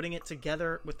another one putting it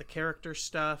together with the character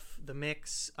stuff, the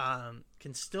mix,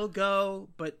 can still go,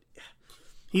 but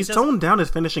he's toned down his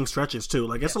finishing stretches too.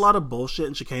 Like, it's a lot of bullshit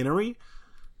and chicanery.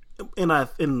 And I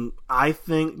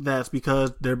think that's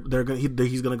because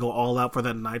he's gonna go all out for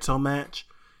that Naito match,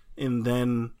 and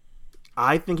then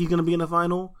I think he's gonna be in the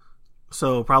final.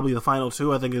 So probably the final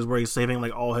two, I think, is where he's saving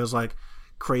like all his like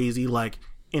crazy like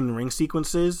in ring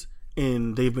sequences,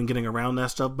 and they've been getting around that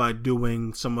stuff by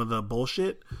doing some of the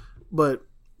bullshit. But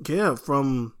yeah,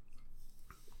 from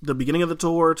the beginning of the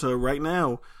tour to right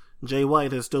now, Jay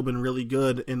White has still been really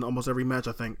good in almost every match,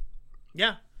 I think.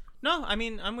 Yeah. No, I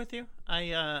mean, I'm with you.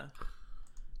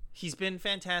 He's been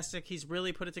fantastic. He's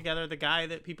really put it together. The guy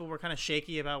that people were kind of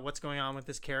shaky about what's going on with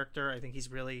this character, I think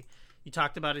he's really, you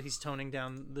talked about it, he's toning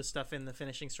down the stuff in the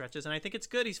finishing stretches, and I think it's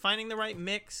good. He's finding the right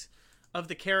mix of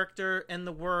the character and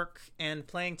the work and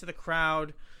playing to the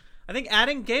crowd. I think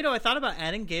I thought about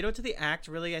adding Gato to the act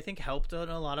really, I think, helped in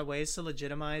a lot of ways to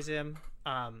legitimize him,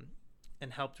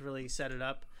 and helped really set it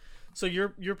up. So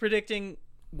you're predicting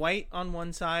White on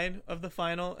one side of the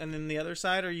final, and then the other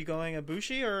side, are you going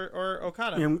Ibushi or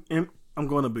Okada? I'm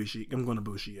going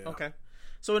Ibushi, yeah. Okay.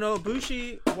 So an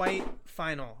Ibushi White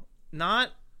final. Not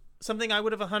something I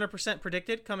would have 100%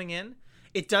 predicted coming in.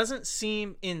 It doesn't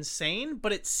seem insane,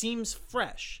 but it seems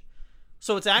fresh.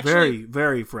 So it's actually very,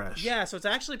 very fresh. Yeah, so it's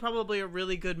actually probably a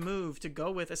really good move to go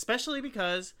with, especially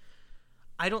because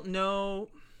I don't know.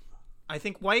 I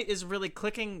think White is really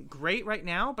clicking great right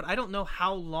now, but I don't know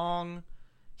how long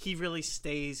he really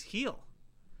stays heel.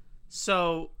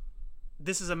 So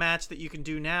this is a match that you can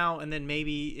do now, and then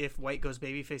maybe if White goes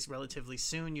babyface relatively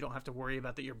soon, you don't have to worry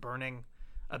about that you're burning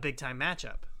a big time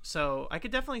matchup. So I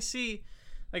could definitely see,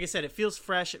 like I said, it feels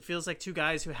fresh. It feels like two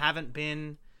guys who haven't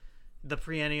been the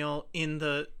perennial in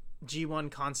the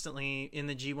G1 constantly, in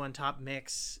the G1 top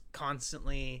mix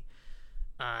constantly,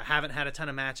 haven't had a ton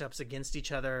of matchups against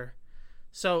each other.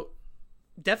 So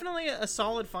definitely a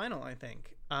solid final, I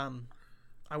think.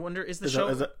 I wonder, is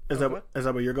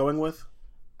that what you're going with?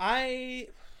 I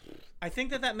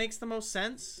think that makes the most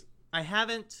sense. I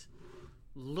haven't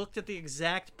looked at the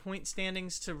exact point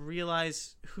standings to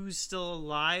realize who's still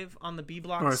alive on the B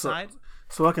block side.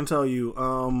 So I can tell you,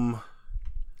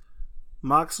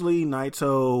 Moxley,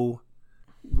 Naito,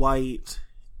 White,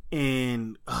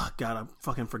 and God, I'm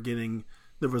fucking forgetting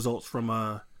the results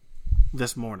from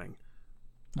this morning.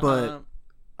 But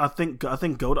I think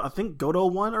Goto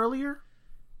won earlier.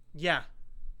 Yeah,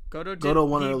 Goto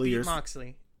won earlier. Beat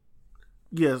Moxley.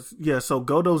 Yes. So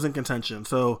Goto's in contention.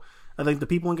 So I think the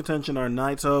people in contention are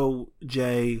Naito,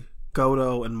 Jay,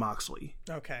 Goto, and Moxley.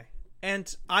 Okay,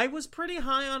 and I was pretty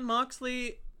high on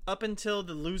Moxley up until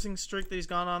the losing streak that he's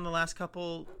gone on the last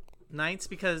couple nights,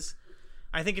 because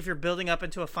I think if you're building up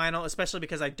into a final, especially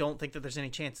because I don't think that there's any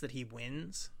chance that he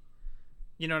wins.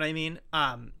 You know what I mean?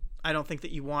 I don't think that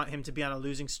you want him to be on a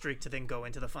losing streak to then go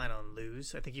into the final and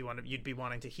lose. I think you'd be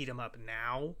wanting to heat him up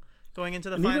now going into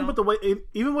the final.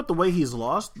 Even with the way he's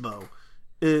lost, though,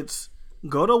 it's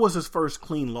Goto was his first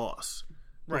clean loss.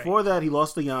 Right. Before that, he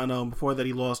lost to Yano. Before that,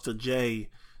 he lost to Jay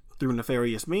through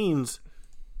nefarious means.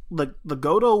 Like, the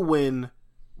Goto win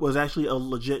was actually a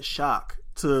legit shock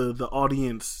to the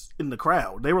audience in the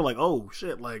crowd. They were like, "Oh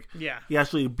shit!" Like, yeah, he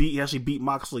actually beat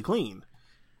Moxley clean.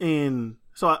 And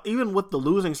so even with the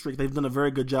losing streak, they've done a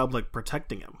very good job like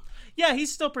protecting him. Yeah,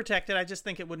 he's still protected. I just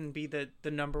think it wouldn't be the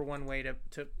number one way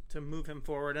to move him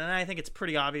forward. And I think it's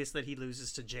pretty obvious that he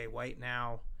loses to Jay White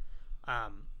now,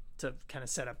 to kind of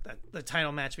set up the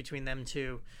title match between them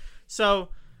two. So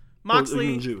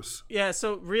Moxley, Juice. Yeah.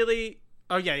 So really,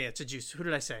 it's a Juice. Who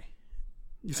did I say?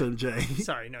 You said Jay.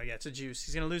 Sorry, no, it's a Juice.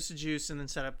 He's gonna lose to Juice and then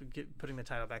set up putting the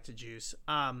title back to Juice.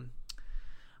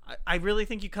 I really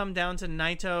think you come down to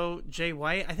Naito, Jay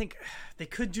White. I think they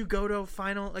could do Goto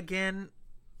final again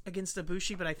against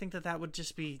Ibushi, but I think that would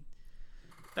just be,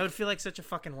 that would feel like such a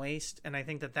fucking waste, and I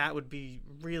think that would be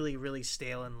really, really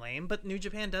stale and lame. But New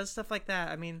Japan does stuff like that.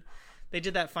 I mean, they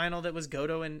did that final that was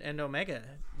Goto and Omega,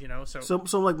 you know.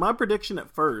 So like my prediction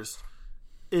at first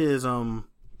is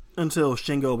until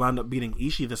Shingo wound up beating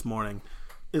Ishii this morning,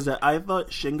 is that I thought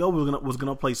Shingo was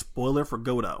gonna play spoiler for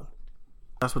Goto.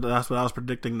 That's what I was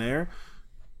predicting there.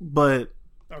 But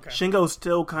okay. Shingo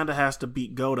still kind of has to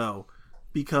beat Goto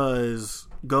because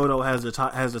Goto has the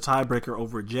tiebreaker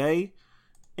over Jay,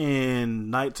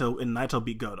 and Naito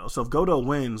beat Goto. So if Goto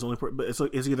wins,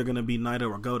 it's either going to be Naito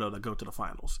or Goto that go to the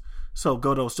finals. So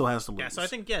Goto still has to lose. Yeah. So I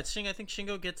think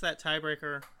Shingo gets that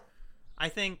tiebreaker. I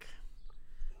think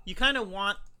you kind of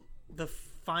want the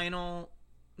final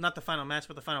not the final match,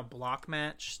 but the final block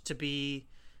match to be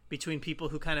between people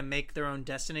who kind of make their own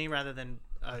destiny rather than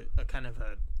a kind of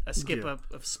a skip up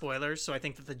of spoilers. So I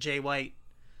think that the Jay White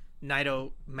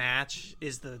Naito match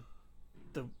is the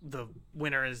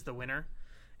winner is the winner,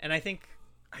 and I think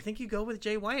you go with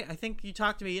Jay White. I think you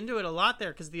talked me into it a lot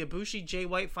there because the Ibushi Jay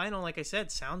White final, like I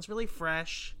said, sounds really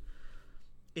fresh.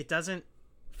 It doesn't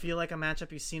feel like a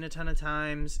matchup you've seen a ton of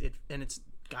times. And it's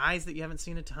guys that you haven't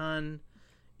seen a ton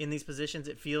in these positions.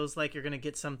 It feels like you're going to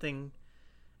get something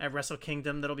at Wrestle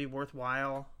Kingdom that'll be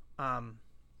worthwhile.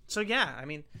 So yeah, I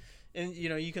mean, and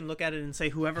you can look at it and say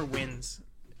whoever wins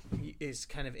is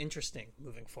kind of interesting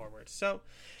moving forward. So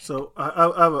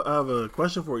I have a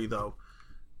question for you though.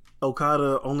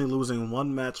 Okada only losing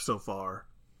one match so far,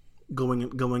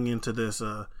 going into this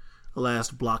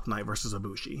last block night versus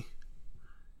Ibushi.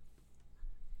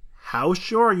 How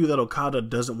sure are you that Okada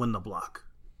doesn't win the block?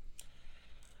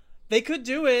 They could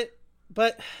do it,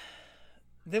 but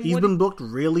then he's been booked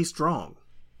really strong.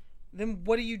 Then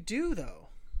what do you do though?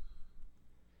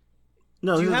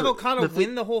 No, do you have Okada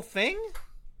win the whole thing?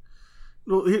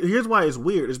 Well, here's why it's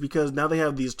weird. Is because now they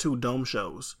have these 2 dome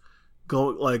shows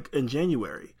going like in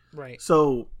January. Right.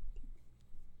 So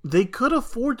they could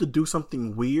afford to do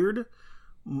something weird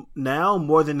now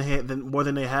more than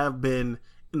they have been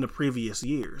in the previous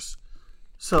years.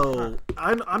 So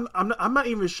I'm not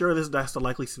even sure that's the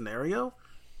likely scenario.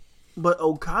 But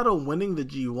Okada winning the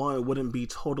G1 wouldn't be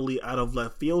totally out of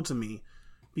left field to me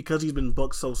because he's been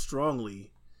booked so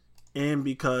strongly, and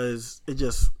because it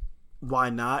just why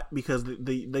not? Because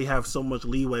they have so much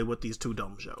leeway with these 2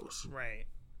 dome shows. Right.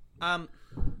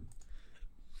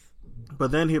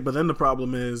 But then the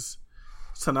problem is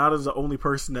Sanada's the only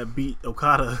person that beat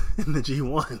Okada in the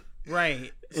G1.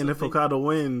 Right. And so if Okada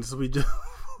wins, we just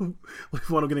we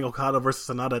want to getting Okada versus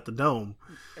Sanada at the Dome.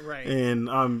 Right. And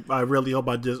I really hope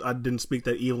I didn't speak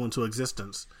that evil into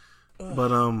existence. Ugh.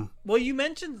 But well, you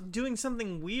mentioned doing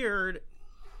something weird,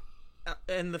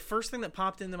 and the first thing that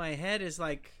popped into my head is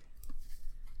like,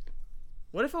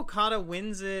 what if Okada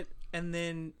wins it and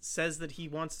then says that he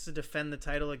wants to defend the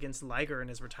title against Liger in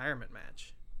his retirement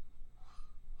match?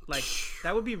 Like,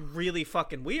 that would be really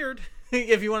fucking weird.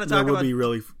 If you want to talk about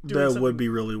that would be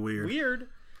really weird. Weird.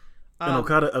 And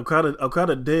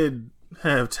Okada did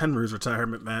have Tenryu's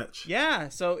retirement match. Yeah,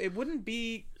 so it wouldn't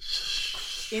be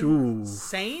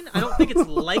insane. I don't think it's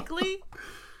likely.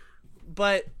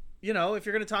 But, if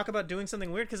you're going to talk about doing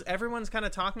something weird, because everyone's kind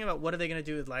of talking about what are they going to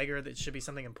do with Liger that should be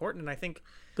something important, and I think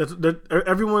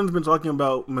everyone's been talking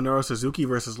about Minoru Suzuki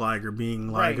versus Liger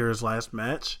being Liger's last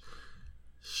match.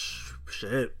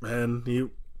 Shit,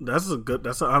 man,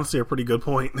 that's honestly a pretty good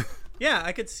point. Yeah,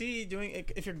 I could see doing,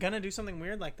 if you're gonna do something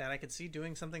weird like that, I could see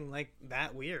doing something like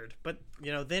that weird. But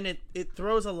then it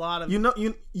throws a lot of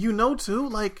too,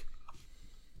 like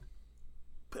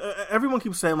everyone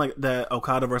keeps saying like that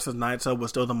Okada versus Naito was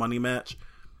still the money match,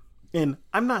 and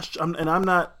I'm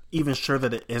not even sure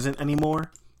that it isn't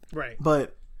anymore. Right,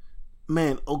 but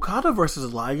man, Okada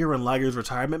versus Liger and Liger's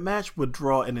retirement match would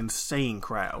draw an insane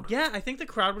crowd. Yeah, I think the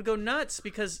crowd would go nuts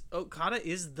because Okada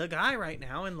is the guy right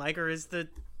now, and Liger is the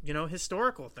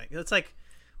historical thing. It's like,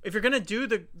 if you're gonna do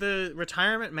the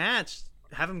retirement match,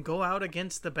 have him go out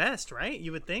against the best, right?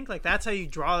 You would think like that's how you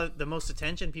draw the most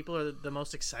attention. People are the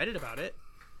most excited about it.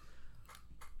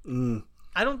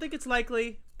 I don't think it's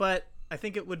likely, but I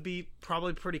think it would be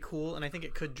probably pretty cool, and I think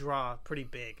it could draw pretty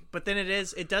big. But then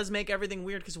it does make everything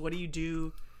weird, because what do you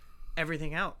do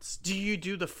everything else? Do you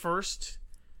do the first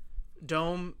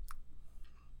dome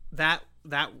that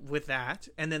with that,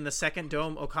 and then the second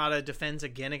dome Okada defends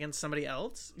again against somebody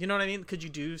else? You know what I mean? Could you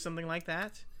do something like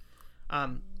that?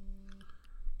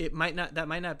 That might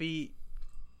not be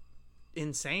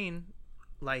insane,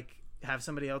 like have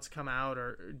somebody else come out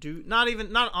or do not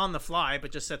on the fly,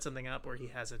 but just set something up where he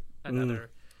has another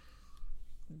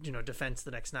defense the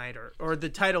next night, or the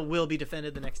title will be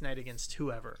defended the next night against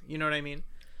whoever. You know what I mean?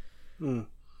 All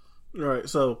right,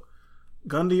 so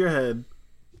gun to your head,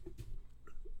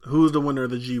 who's the winner of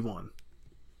the G1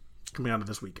 coming out of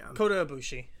this weekend? Kota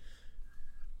Ibushi.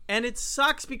 And it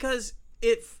sucks because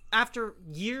after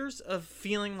years of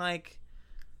feeling like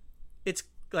it's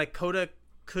like Kota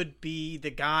could be the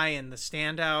guy and the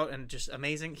standout and just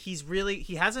amazing,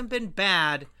 he hasn't been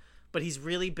bad, but he's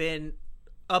really been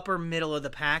upper middle of the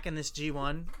pack in this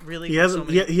G1. Really, he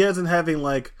hasn't having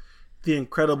like the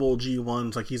incredible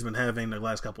G1s like he's been having the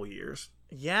last couple of years.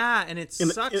 Yeah, and it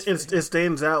sucks. It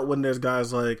stands out when there's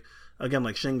guys like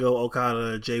Shingo,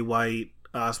 Okada, Jay White,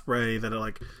 Ospreay that are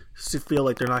like feel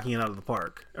like they're knocking it out of the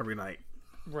park every night.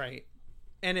 Right,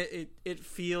 and it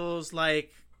feels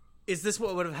like is this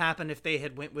what would have happened if they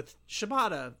had went with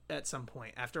Shibata at some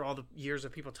point after all the years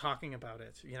of people talking about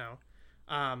it,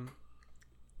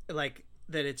 like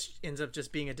that it ends up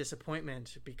just being a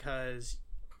disappointment because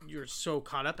you're so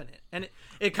caught up in it. And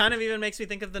it kind of even makes me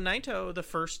think of the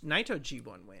first Naito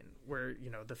G1 win where,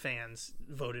 the fans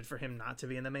voted for him not to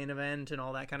be in the main event and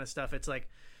all that kind of stuff. It's like,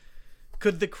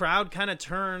 could the crowd kind of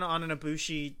turn on an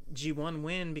Ibushi G1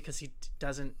 win because he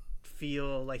doesn't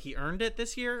feel like he earned it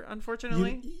this year,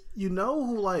 unfortunately? You know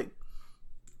who, like,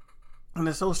 and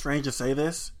it's so strange to say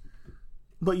this,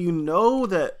 but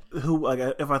that who, like,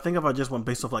 if I just went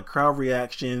based off like crowd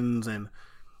reactions and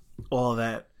all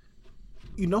that,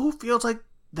 who feels like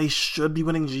they should be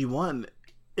winning G1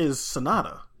 is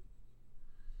Sonata.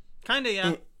 Kinda, yeah.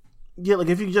 And, yeah, like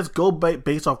if you just go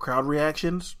based off crowd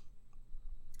reactions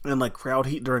and like crowd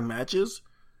heat during matches,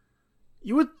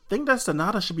 you would think that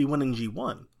Sonata should be winning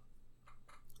G1.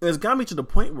 It's got me to the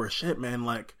point where shit, man,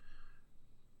 like,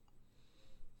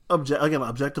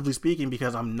 objectively speaking,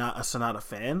 because I'm not a Sonata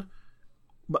fan,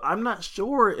 but I'm not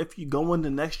sure if you go into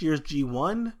next year's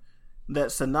G1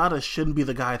 that Sonata shouldn't be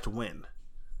the guy to win.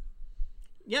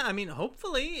 Yeah, I mean,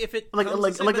 hopefully, if it like at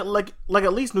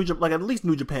least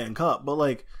New Japan Cup, but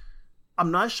like,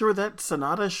 I'm not sure that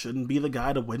Sonata shouldn't be the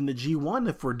guy to win the G1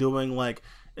 if we're doing like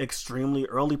extremely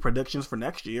early predictions for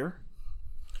next year.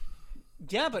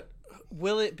 Yeah, but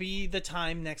will it be the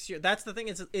time next year? That's the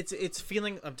thing. It's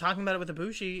feeling. I'm talking about it with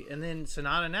Ibushi and then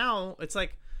Sonata now. It's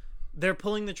like they're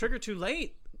pulling the trigger too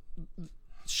late.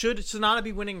 Should Sonata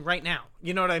be winning right now?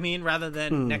 You know what I mean? Rather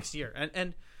than next year.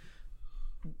 And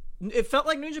it felt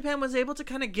like New Japan was able to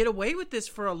kind of get away with this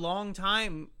for a long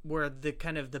time, where the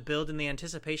kind of the build and the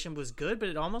anticipation was good, but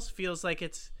it almost feels like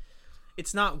it's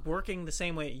not working the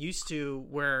same way it used to,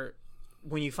 where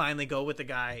when you finally go with the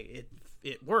guy,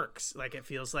 it works. Like, it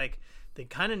feels like they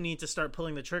kind of need to start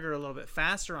pulling the trigger a little bit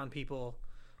faster on people,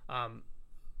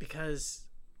 because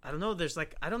I don't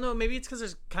know, maybe it's because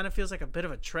there's kind of feels like a bit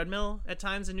of a treadmill at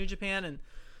times in New Japan, and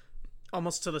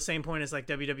almost to the same point as like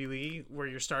WWE, where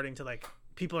you're starting to like,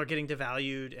 people are getting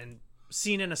devalued and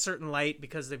seen in a certain light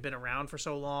because they've been around for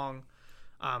so long,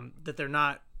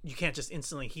 that you can't just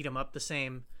instantly heat them up the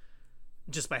same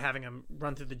just by having them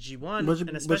run through the G1.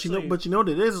 But you know what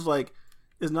it is like,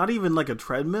 it's not even like a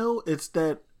treadmill. It's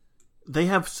that they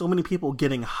have so many people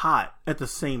getting hot at the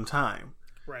same time,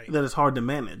 right? That it's hard to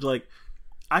manage. Like,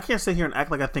 I can't sit here and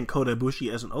act like I think Kota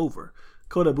Ibushi isn't over.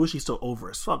 Kota Ibushi's still over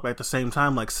as fuck, but at the same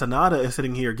time, like, Sonata is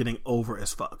sitting here getting over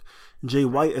as fuck. Jay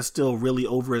White is still really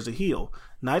over as a heel.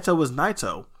 Naito is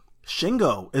Naito.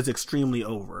 Shingo is extremely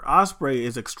over. Ospreay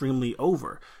is extremely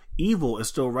over. Evil is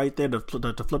still right there to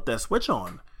flip that switch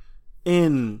on.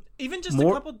 And even just a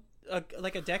couple,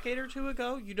 like a decade or two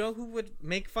ago, you know who would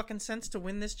make fucking sense to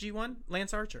win this G1?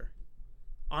 Lance Archer.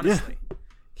 Honestly. Yeah.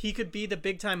 He could be the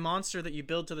big-time monster that you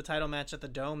build to the title match at the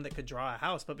Dome that could draw a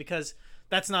house. But because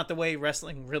that's not the way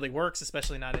wrestling really works,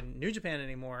 especially not in New Japan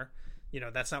anymore,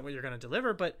 that's not what you're going to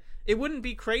deliver. But it wouldn't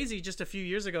be crazy just a few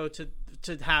years ago to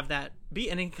have that be.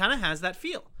 And it kind of has that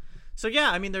feel. So, yeah,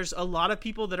 I mean, there's a lot of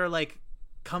people that are, like,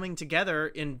 coming together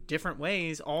in different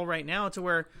ways all right now to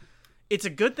where it's a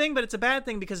good thing, but it's a bad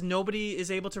thing because nobody is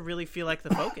able to really feel like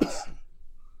the focus.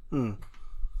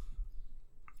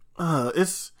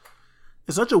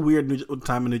 It's such a weird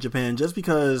time in New Japan, just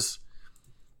because,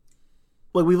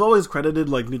 like, we've always credited,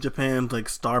 like, New Japan's, like,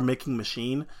 star-making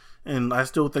machine, and I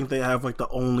still think they have, like, the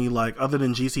only, like, other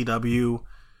than GCW,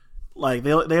 like, they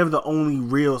have the only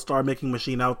real star-making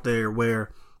machine out there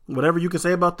where whatever you can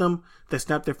say about them, they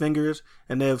snap their fingers,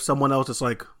 and they have someone else that's,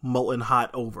 like, molten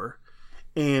hot over.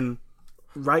 And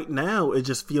right now, it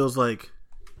just feels like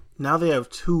now they have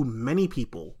too many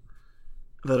people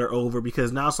that are over,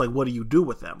 because now it's like, what do you do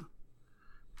with them?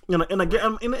 And I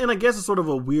guess it's sort of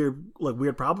a weird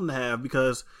problem to have,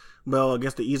 because, well, I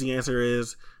guess the easy answer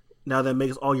is now that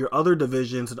makes all your other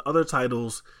divisions and other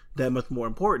titles that much more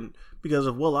important. Because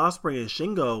if Will Ospreay and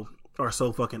Shingo are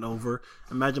so fucking over,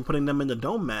 imagine putting them in the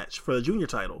Dome match for the junior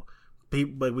title.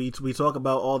 But we talk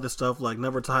about all this stuff like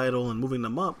Never title and moving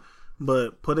them up,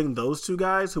 but putting those two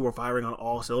guys who are firing on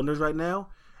all cylinders right now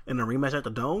in a rematch at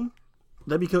the Dome,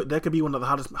 that could be one of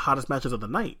the hottest matches of the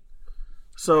night.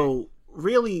 So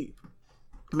really,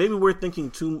 maybe we're thinking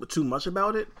too much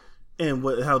about it, and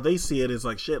how they see it is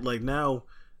like, shit, like now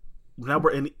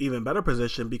we're in even better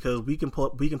position because we can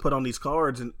put on these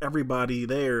cards and everybody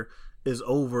there is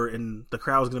over and the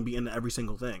crowd's going to be into every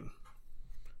single thing.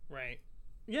 Right.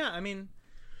 Yeah, I mean,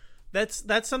 that's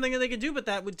something that they could do, but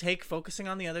that would take focusing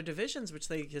on the other divisions, which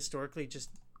they historically just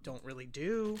don't really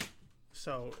do.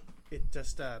 So it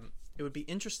just it It would be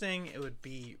interesting. It would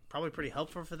be probably pretty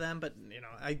helpful for them. But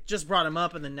I just brought him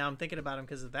up, and then now I'm thinking about him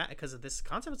because of this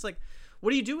concept. It's like, what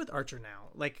do you do with Archer now?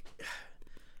 Like,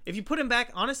 if you put him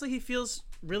back, honestly, he feels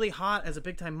really hot as a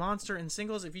big time monster in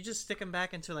singles. If you just stick him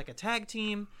back into like a tag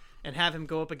team and have him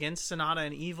go up against Sonata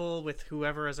and Evil with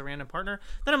whoever as a random partner,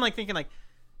 then I'm like thinking like,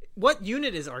 what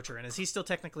unit is Archer in? Is he still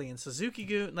technically in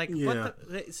Suzuki-gu? Like, what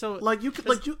the, so like you could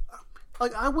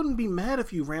like I wouldn't be mad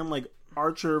if you ran like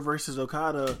Archer versus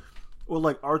Okada or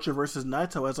like Archer versus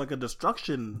Naito as like a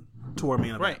destruction tour main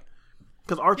event, right?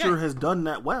 Because Archer has done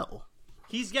that well.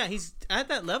 He's at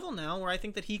that level now where I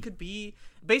think that he could be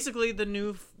basically the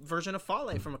new version of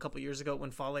Fale from a couple years ago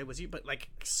when Fale was but like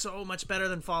so much better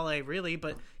than Fale really.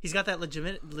 But he's got that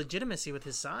legitimacy with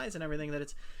his size and everything that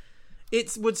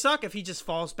it would suck if he just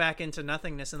falls back into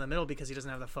nothingness in the middle because he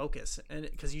doesn't have the focus, and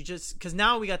because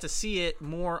now we got to see it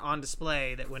more on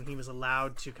display that when he was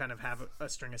allowed to kind of have a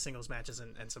string of singles matches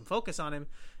and some focus on him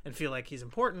and feel like he's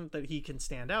important, that he can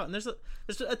stand out. And there's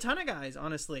a ton of guys,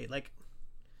 honestly, like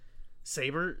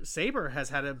Saber has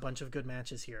had a bunch of good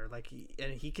matches here, like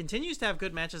he continues to have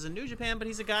good matches in New Japan, but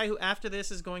he's a guy who after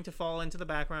this is going to fall into the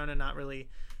background and not really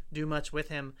do much with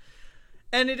him.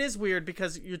 And it is weird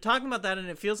because you're talking about that and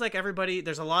it feels like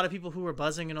there's a lot of people who are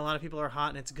buzzing and a lot of people are hot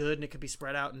and it's good and it could be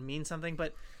spread out and mean something,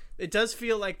 but it does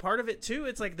feel like part of it too.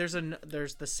 It's like there's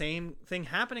the same thing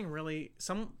happening really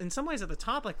in some ways at the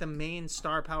top, like the main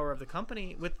star power of the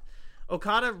company, with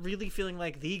Okada really feeling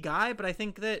like the guy. But I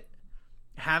think that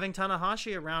having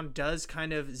Tanahashi around does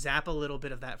kind of zap a little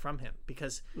bit of that from him,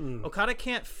 because Okada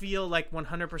can't feel like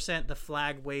 100% the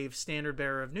flag wave standard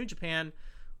bearer of New Japan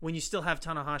when you still have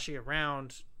Tanahashi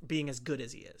around being as good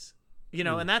as he is,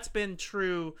 and that's been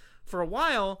true for a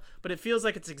while, but it feels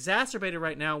like it's exacerbated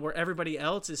right now where everybody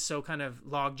else is so kind of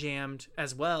log jammed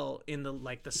as well in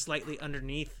the slightly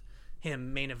underneath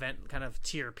him main event kind of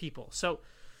tier people. So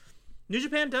New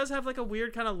Japan does have like a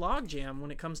weird kind of log jam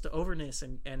when it comes to overness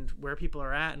and where people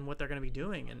are at and what they're going to be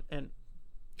doing. And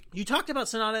you talked about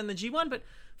Sonata in the G1, but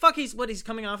fuck, he's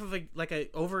coming off of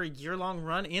over a year-long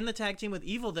run in the tag team with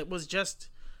Evil that was just,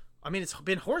 it's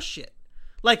been horse shit.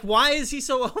 Like, why is he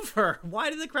so over?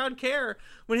 Why did the crowd care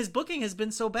when his booking has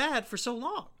been so bad for so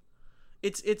long?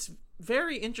 It's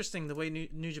very interesting the way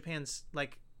New Japan's,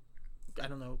 like, I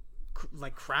don't know,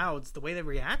 like crowds, the way they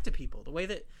react to people, the way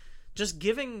that just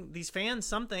giving these fans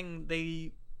something,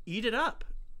 they eat it up.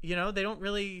 They don't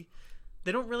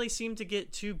really seem to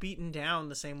get too beaten down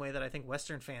the same way that I think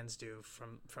Western fans do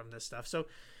from this stuff. So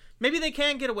maybe they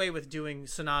can get away with doing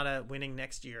Sonata winning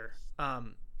next year.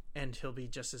 And he'll be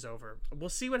just as over. We'll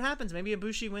see what happens. Maybe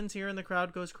Ibushi wins here and the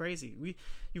crowd goes crazy.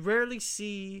 You rarely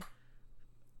see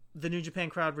the New Japan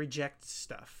crowd reject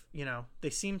stuff. They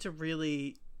seem to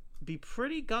really be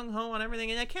pretty gung-ho on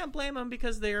everything, and I can't blame them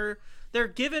because they're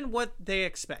given what they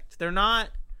expect.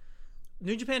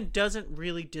 New Japan doesn't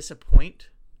really disappoint.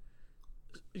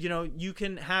 You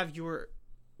can have your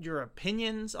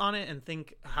opinions on it and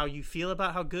think how you feel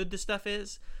about how good the stuff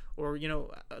is, or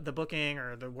the booking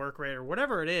or the work rate or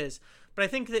whatever it is, but I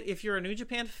think that if you're a New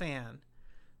Japan fan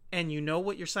and you know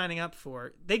what you're signing up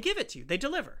for, they give it to you. They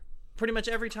deliver pretty much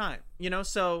every time,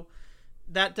 so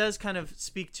that does kind of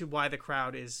speak to why the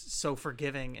crowd is so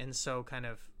forgiving and so kind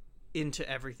of into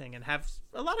everything and have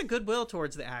a lot of goodwill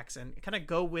towards the acts and kind of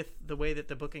go with the way that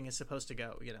the booking is supposed to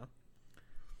go.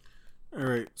 All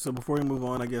right, so before we move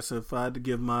on, I guess if I had to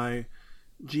give my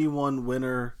G1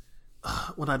 winner,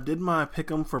 when I did my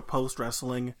pick'em for post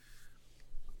wrestling,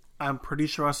 I'm pretty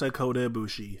sure I said Kota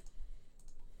Ibushi,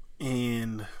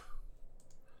 and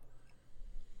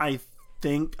I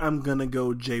think I'm gonna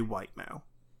go Jay White now.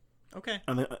 Okay.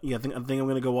 I think I'm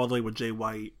gonna go all the way with Jay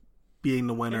White being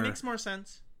the winner. It makes more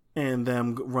sense. And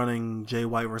them running Jay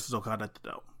White versus Okada at the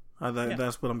Dome.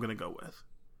 That's what I'm gonna go with.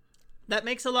 That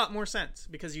makes a lot more sense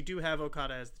because you do have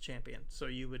Okada as the champion, so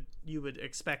you would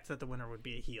expect that the winner would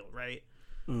be a heel, right?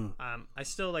 I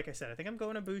still, like I said, I think I'm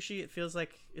going Ibushi. It feels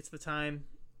like it's the time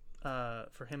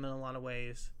for him in a lot of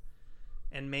ways,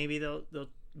 and maybe they'll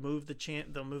move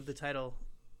the title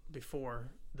before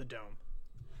the Dome.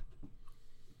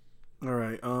 All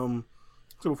right.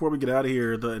 So before we get out of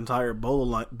here, the entire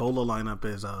Bola lineup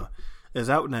is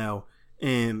out now.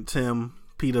 And Tim,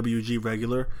 PWG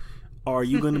regular, are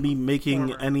you going to be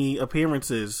making any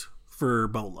appearances for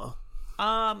Bola?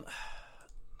 I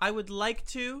would like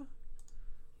to.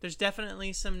 There's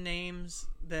definitely some names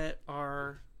that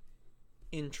are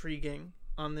intriguing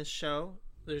on this show.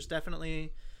 There's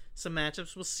definitely some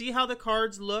matchups. We'll see how the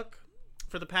cards look.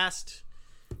 For the past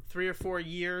 3 or 4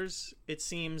 years, it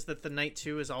seems that the night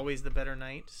 2 is always the better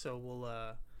night. So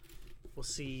we'll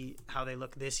see how they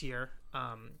look this year.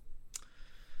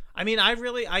 I mean,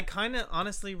 I kind of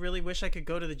honestly really wish I could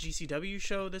go to the GCW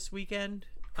show this weekend.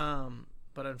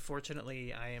 But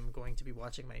unfortunately, I am going to be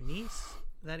watching my niece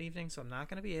that evening, so I'm not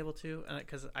going to be able to,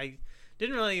 because I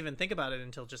didn't really even think about it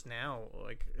until just now,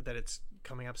 like that it's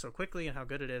coming up so quickly and how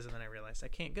good it is, and then I realized I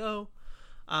can't go.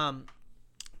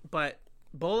 But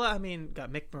Bola, I mean,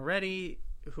 got Mick Moretti,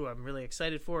 who I'm really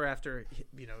excited for after,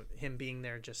 you know, him being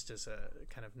there just as a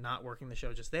kind of not working the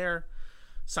show just there.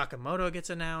 Sakamoto gets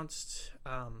announced.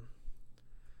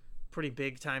 Pretty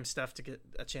big time stuff to get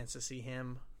a chance to see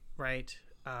him, right?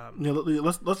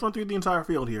 Let's run through the entire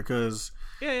field here, because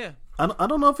yeah. I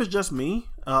don't know if it's just me.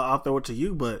 I'll throw it to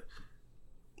you, but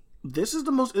this is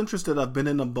the most interested I've been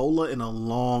in Ebola in a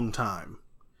long time.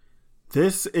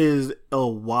 This is a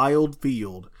wild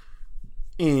field,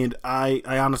 and I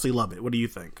honestly love it. What do you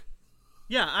think?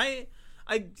 Yeah, I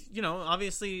you know,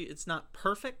 obviously it's not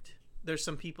perfect. There's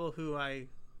some people who I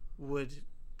would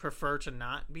prefer to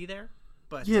not be there.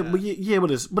 But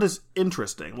but it's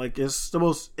interesting. Like, it's the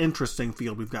most interesting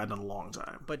field we've gotten in a long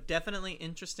time. But definitely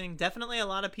interesting. Definitely a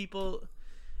lot of people.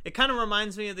 It kind of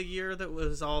reminds me of the year that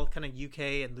was all kind of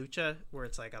UK and Lucha, where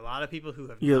it's like a lot of people who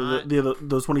have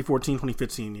those 2014,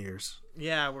 2015 years.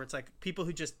 Yeah, where it's like people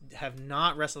who just have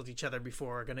not wrestled each other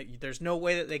before are gonna. There's no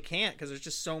way that they can't, because there's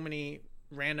just so many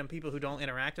random people who don't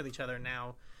interact with each other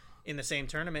now in the same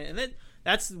tournament, and then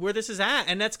that's where this is at,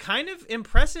 and that's kind of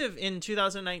impressive in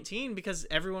 2019 because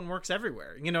everyone works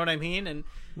everywhere, you know what I mean, and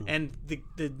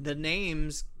the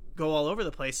names go all over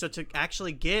the place. So to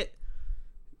actually get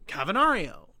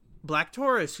Cavernario, Black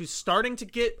Taurus, who's starting to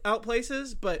get out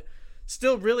places but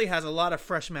still really has a lot of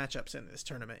fresh matchups in this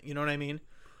tournament, you know what I mean?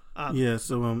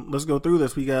 So let's go through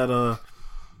this. We got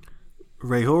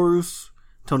Ray Horus,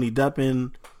 Tony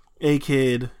Deppen,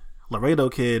 A-Kid, Laredo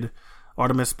Kid,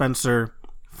 Artemis Spencer,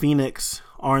 Phoenix,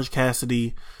 Orange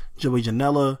Cassidy, Joey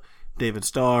Janela, David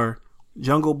Starr,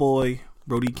 Jungle Boy,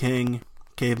 Brody King,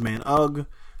 Caveman Ugg,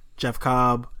 Jeff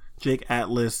Cobb, Jake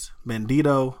Atlas,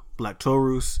 Bandito, Black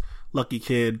Taurus, Lucky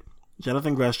Kid,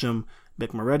 Jonathan Gresham,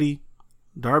 Mick Moretti,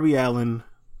 Darby Allin,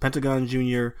 Pentagon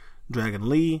Jr., Dragon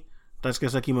Lee,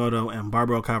 Daisuke Sekimoto, and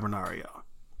Barbaro Cavernario.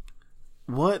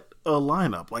 What a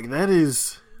lineup. Like, that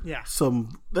is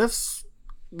that's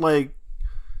like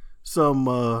some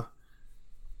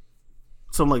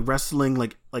like wrestling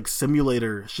like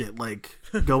simulator shit, like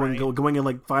going and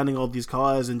like finding all these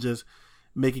cards and just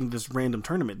making this random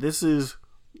tournament. This is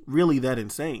really that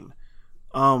insane.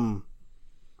 I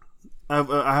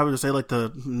have to say, like,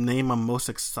 the name I'm most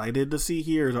excited to see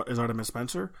here is Artemis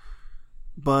Spencer,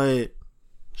 but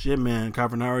shit, man,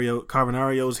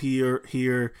 Carvanario's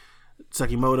here,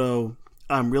 Sekimoto.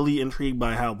 I'm really intrigued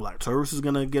by how Black Taurus is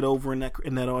gonna get over in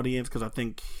that audience, because I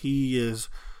think he is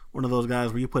one of those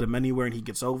guys where you put him anywhere and he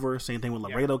gets over. Same thing with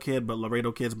Laredo Kid, but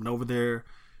Laredo Kid's been over there.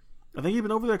 I think he's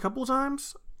been over there a couple of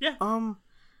times. Yeah.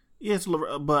 Yes,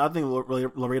 but I think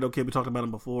Laredo Kid, we talked about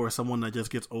him before, is someone that just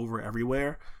gets over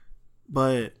everywhere.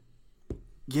 But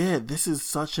yeah, this is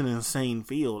such an insane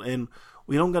field, and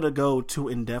we don't gotta go too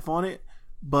in depth on it.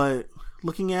 But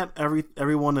looking at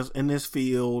everyone that's in this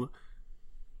field,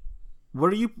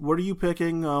 what are you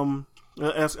picking? I'll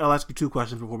ask you two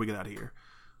questions before we get out of here.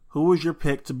 Who was your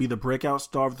pick to be the breakout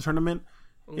star of the tournament,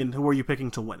 and who are you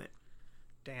picking to win it?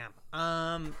 Damn.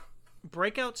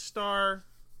 Breakout star,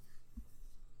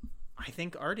 I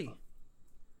think Artie.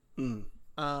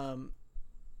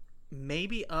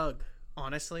 Maybe Ugg,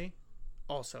 honestly.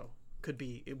 Also, could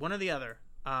be one or the other.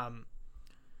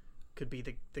 Could be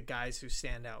the guys who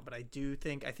stand out, but I think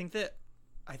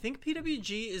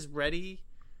PWG is ready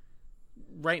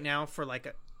right now for like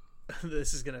a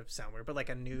this is gonna sound weird, but like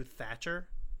a new Thatcher,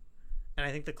 and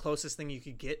I think the closest thing you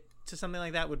could get to something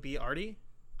like that would be Artie.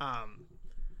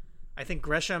 I think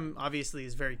Gresham obviously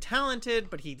is very talented,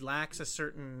 but he lacks a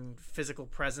certain physical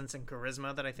presence and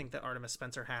charisma that I think that Artemis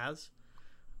Spencer has.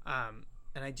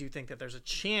 And I do think that there's a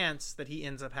chance that he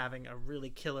ends up having a really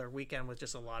killer weekend with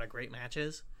just a lot of great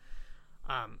matches.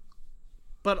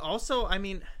 But also, I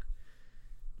mean,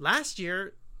 last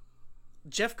year,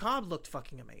 Jeff Cobb looked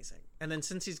fucking amazing. And then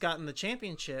since he's gotten the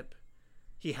championship,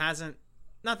 he hasn't,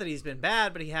 not that he's been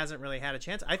bad, but he hasn't really had a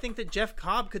chance. I think that Jeff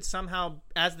Cobb could somehow,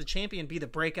 as the champion, be the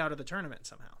breakout of the tournament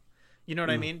somehow. You know what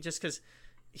I mean? Just because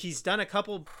he's done a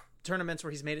couple tournaments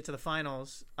where he's made it to the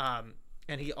finals,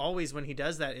 and he always, when he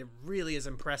does that, it really is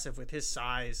impressive with his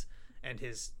size and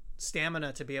his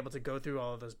stamina to be able to go through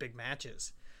all of those big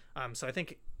matches. So I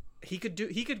think he could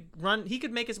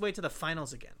make his way to the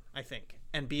finals again, I think,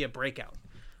 and be a breakout.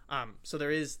 So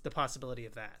there is the possibility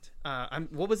of that.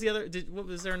 What was the other?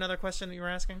 Was there another question that you were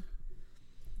asking?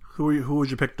 Who would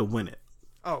you pick to win it?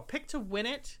 Oh, pick to win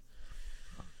it.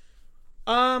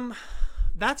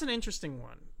 That's an interesting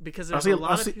one because I there's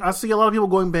I see a lot of people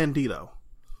going Bandito.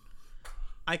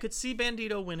 I could see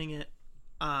Bandito winning it.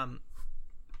 I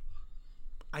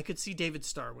could see David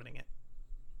Starr winning it.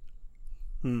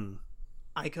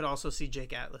 I could also see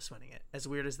Jake Atlas winning it. As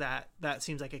weird as that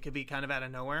seems like it could be kind of out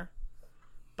of nowhere.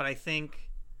 But I think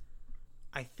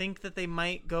that they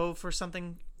might go for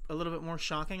something a little bit more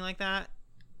shocking like that.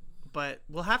 But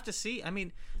we'll have to see. I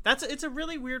mean, it's a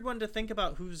really weird one to think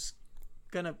about who's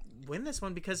gonna win this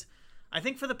one, because I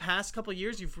think for the past couple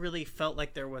years you've really felt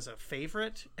like there was a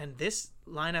favorite, and this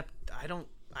lineup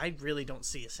I really don't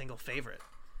see a single favorite.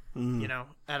 You know,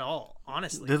 at all,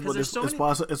 honestly.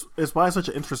 It's why it's such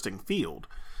an interesting field.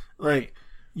 Like,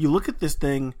 you look at this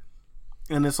thing,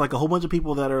 and it's like a whole bunch of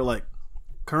people that are like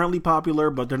currently popular,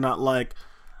 but they're not like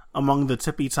among the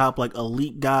tippy top like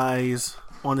elite guys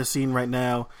on the scene right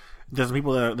now. There's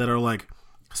people that are like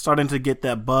starting to get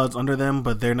that buzz under them,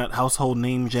 but they're not household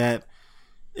names yet.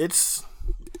 It's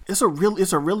a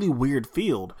really weird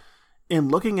field.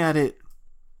 And looking at it,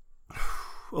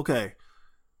 okay.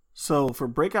 So for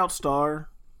Breakout Star,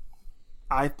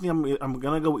 I think I'm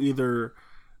gonna go either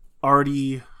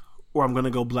Artie or I'm gonna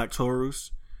go Black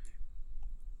Taurus.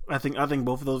 I think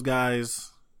both of those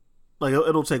guys, like,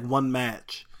 it'll take one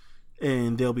match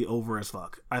and they'll be over as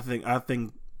fuck. I think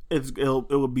it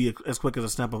would be as quick as a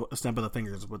snap of the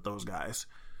fingers with those guys.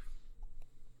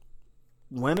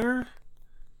 Winner,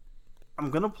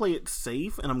 I'm gonna play it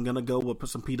safe and I'm gonna go with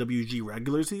some PWG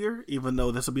regulars here, even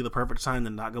though this would be the perfect time to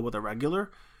not go with a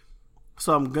regular.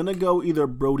 So I'm going to go either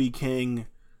Brody King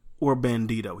or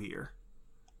Bandito here.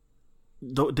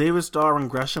 David Starr and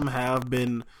Gresham have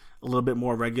been a little bit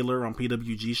more regular on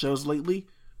PWG shows lately.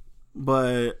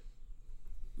 But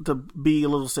to be a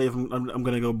little safe, I'm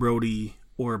going to go Brody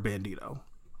or Bandito.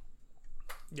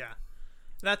 Yeah.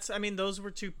 Those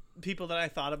were two people that I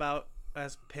thought about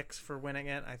as picks for winning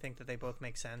it. I think that they both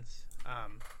make sense.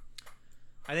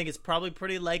 I think it's probably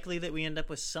pretty likely that we end up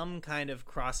with some kind of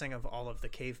crossing of all of the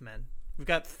cavemen. We've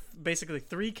got basically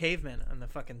 3 cavemen on the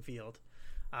fucking field.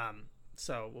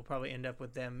 So we'll probably end up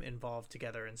with them involved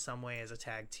together in some way as a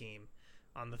tag team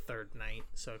on the third night.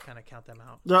 So kind of count them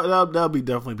out. That'll be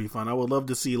definitely be fun. I would love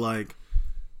to see like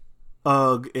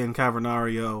Ugg and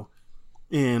Cavernario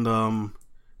and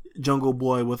Jungle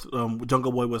Boy with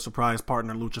surprise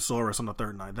partner Luchasaurus on the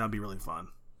third night. That'd be really fun.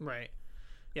 Right.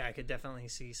 Yeah, I could definitely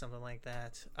see something like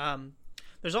that.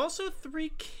 There's also 3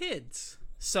 kids.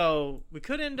 So we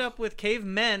could end up with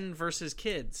cavemen versus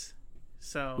kids.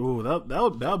 So that'll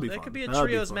be fun. That could be a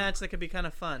trios match that could be kind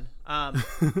of fun.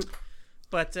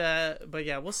 But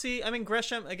yeah, we'll see. I mean,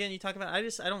 Gresham, again, you talk about, I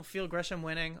don't feel Gresham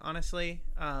winning, honestly.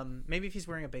 Maybe if he's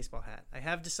wearing a baseball hat. I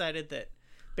have decided that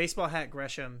baseball hat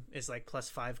Gresham is like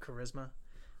 +5 charisma.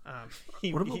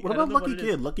 What about Lucky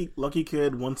Kid? Lucky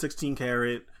Kid, 116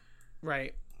 carat.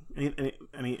 Right.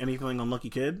 Anything on Lucky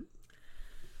Kid?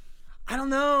 I don't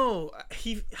know.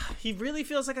 He really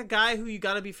feels like a guy who you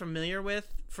got to be familiar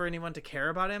with for anyone to care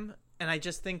about him. And I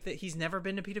just think that he's never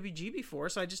been to PWG before,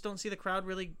 so I just don't see the crowd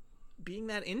really being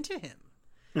that into him.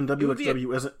 And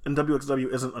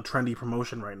WXW isn't a trendy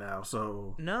promotion right now,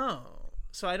 so no.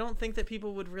 So I don't think that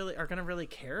people are going to really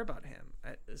care about him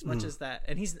as much as that.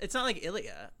 And it's not like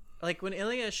Ilya. Like when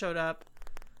Ilya showed up,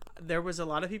 there was a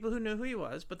lot of people who knew who he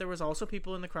was, but there was also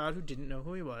people in the crowd who didn't know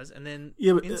who he was. And then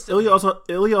but Ilya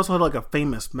also had like a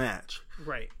famous match.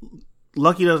 Right.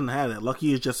 Lucky doesn't have that.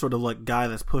 Lucky is just sort of like guy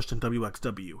that's pushed in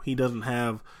WXW. He doesn't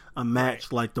have a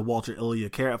match like the Walter Ilya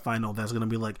Carrot final that's going to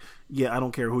be like, yeah, I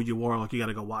don't care who you are, like you got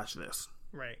to go watch this.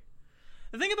 Right.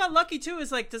 The thing about Lucky too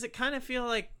is like, does it kind of feel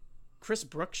like Chris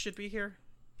Brooks should be here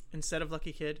instead of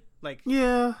Lucky Kid? Like,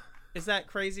 yeah. Is that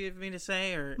crazy of me to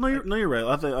say? Or no, you're right.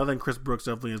 I think Chris Brooks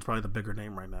definitely is probably the bigger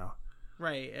name right now.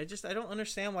 Right. I don't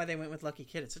understand why they went with Lucky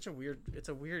Kid. It's such a weird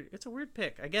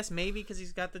pick. I guess maybe because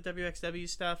he's got the WXW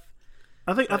stuff.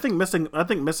 I think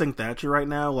missing Thatcher right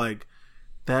now. Like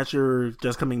Thatcher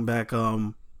just coming back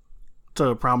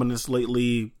to prominence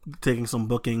lately, taking some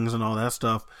bookings and all that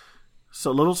stuff.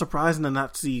 So a little surprising to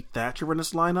not see Thatcher in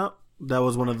this lineup. That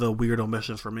was one of the weird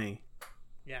omissions for me.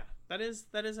 Yeah. That is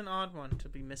an odd one to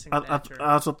be missing. Thatcher.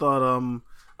 I also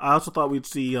thought we'd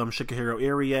see Shikahiro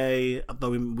Irie. I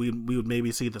thought we would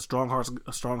maybe see the Strong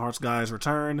Hearts guys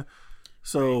return.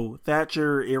 So right.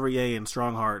 Thatcher, Irie, and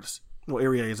Strong Hearts. Well,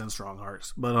 Irie is in Strong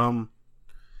Hearts, but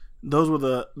those were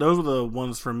the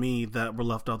ones for me that were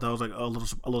left out that I was like a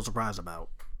little surprised about.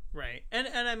 Right, and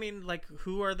I mean, like,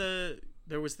 who are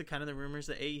there was the kind of the rumors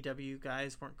that AEW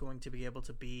guys weren't going to be able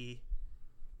to be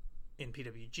in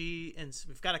PWG, and so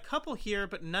we've got a couple here,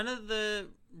 but none of the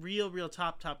real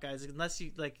top guys, unless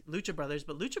you like Lucha Brothers.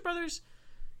 But Lucha Brothers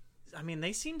I mean,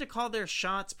 they seem to call their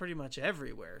shots pretty much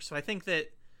everywhere. So I think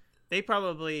that they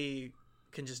probably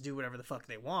can just do whatever the fuck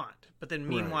they want. But then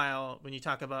meanwhile, when you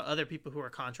talk about other people who are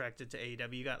contracted to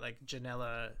AEW, you got like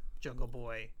Janela, Jungle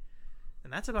Boy,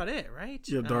 and that's about it, right?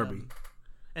 Yeah, Darby.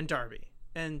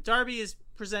 And Darby is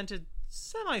presented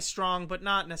semi-strong, but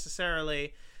not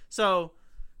necessarily. So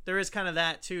there is kind of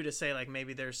that too, to say like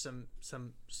maybe there's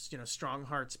some strong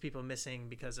hearts people missing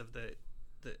because of the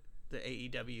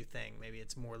AEW thing. Maybe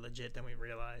it's more legit than we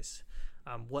realize.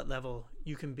 What level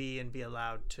you can be and be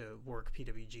allowed to work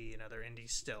PWG and other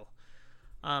indies still.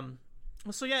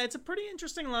 So yeah, it's a pretty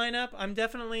interesting lineup. I'm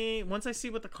definitely, once I see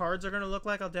what the cards are going to look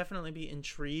like, I'll definitely be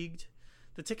intrigued.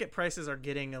 The ticket prices are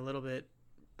getting a little bit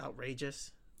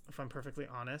outrageous, if I'm perfectly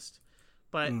honest.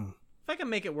 But if I can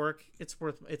make it work, it's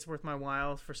worth my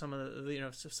while. For some of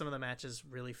the matches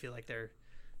really feel like they're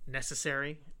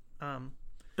necessary.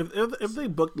 If they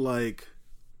booked like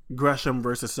Gresham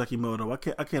versus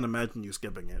Sekimoto, I can't imagine you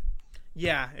skipping it.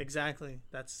 Yeah, exactly.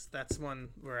 That's one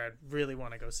where I really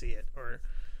want to go see it. Or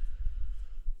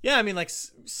yeah, I mean, like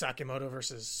Sakimoto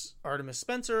versus Artemis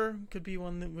Spencer could be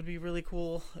one that would be really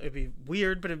cool. It'd be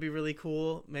weird, but it'd be really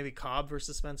cool. Maybe Cobb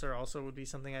versus Spencer also would be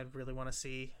something I'd really want to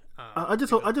see. I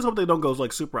just hope they don't go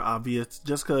like super obvious.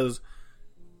 Just because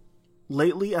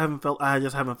lately I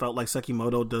just haven't felt like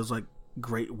Sekimoto does like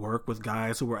great work with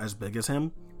guys who are as big as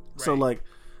him. Right. So like,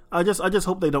 I just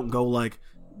hope they don't go like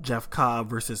Jeff Cobb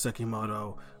versus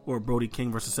Sekimoto or Brody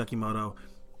King versus Sekimoto.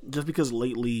 Just because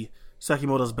lately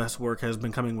Sekimoto's best work has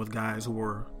been coming with guys who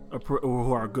are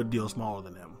a good deal smaller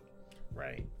than him.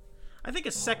 Right. I think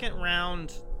a second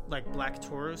round like Black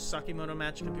Taurus Sakimoto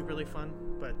match could be really fun,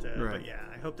 but yeah,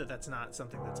 I hope that that's not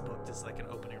something that's booked as like an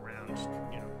opening round,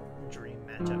 dream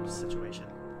matchup situation.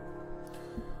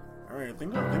 All right,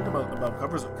 think about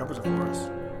covers it for us.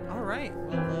 All right,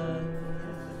 well,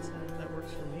 that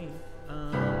works for me.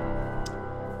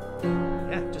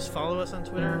 Yeah, just follow us on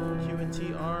Twitter,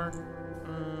 QNTR.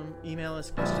 Email us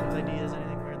questions, ideas,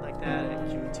 anything weird like that at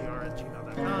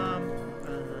qntr@gmail.com.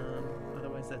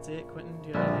 Otherwise, that's it. Quentin, do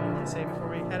you have anything you want to say before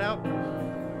we head out?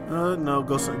 No,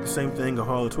 go same thing. Go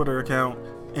follow the Twitter account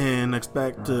and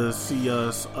expect to see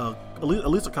us at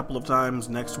least a couple of times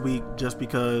next week. Just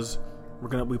because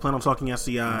we plan on talking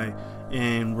SCI,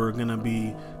 and we're gonna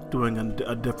be doing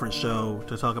a different show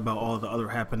to talk about all of the other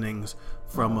happenings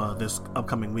from this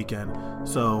upcoming weekend.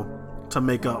 So to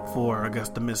make up for, I guess,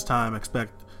 the missed time,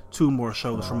 expect 2 more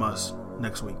shows from us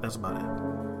next week. That's about it.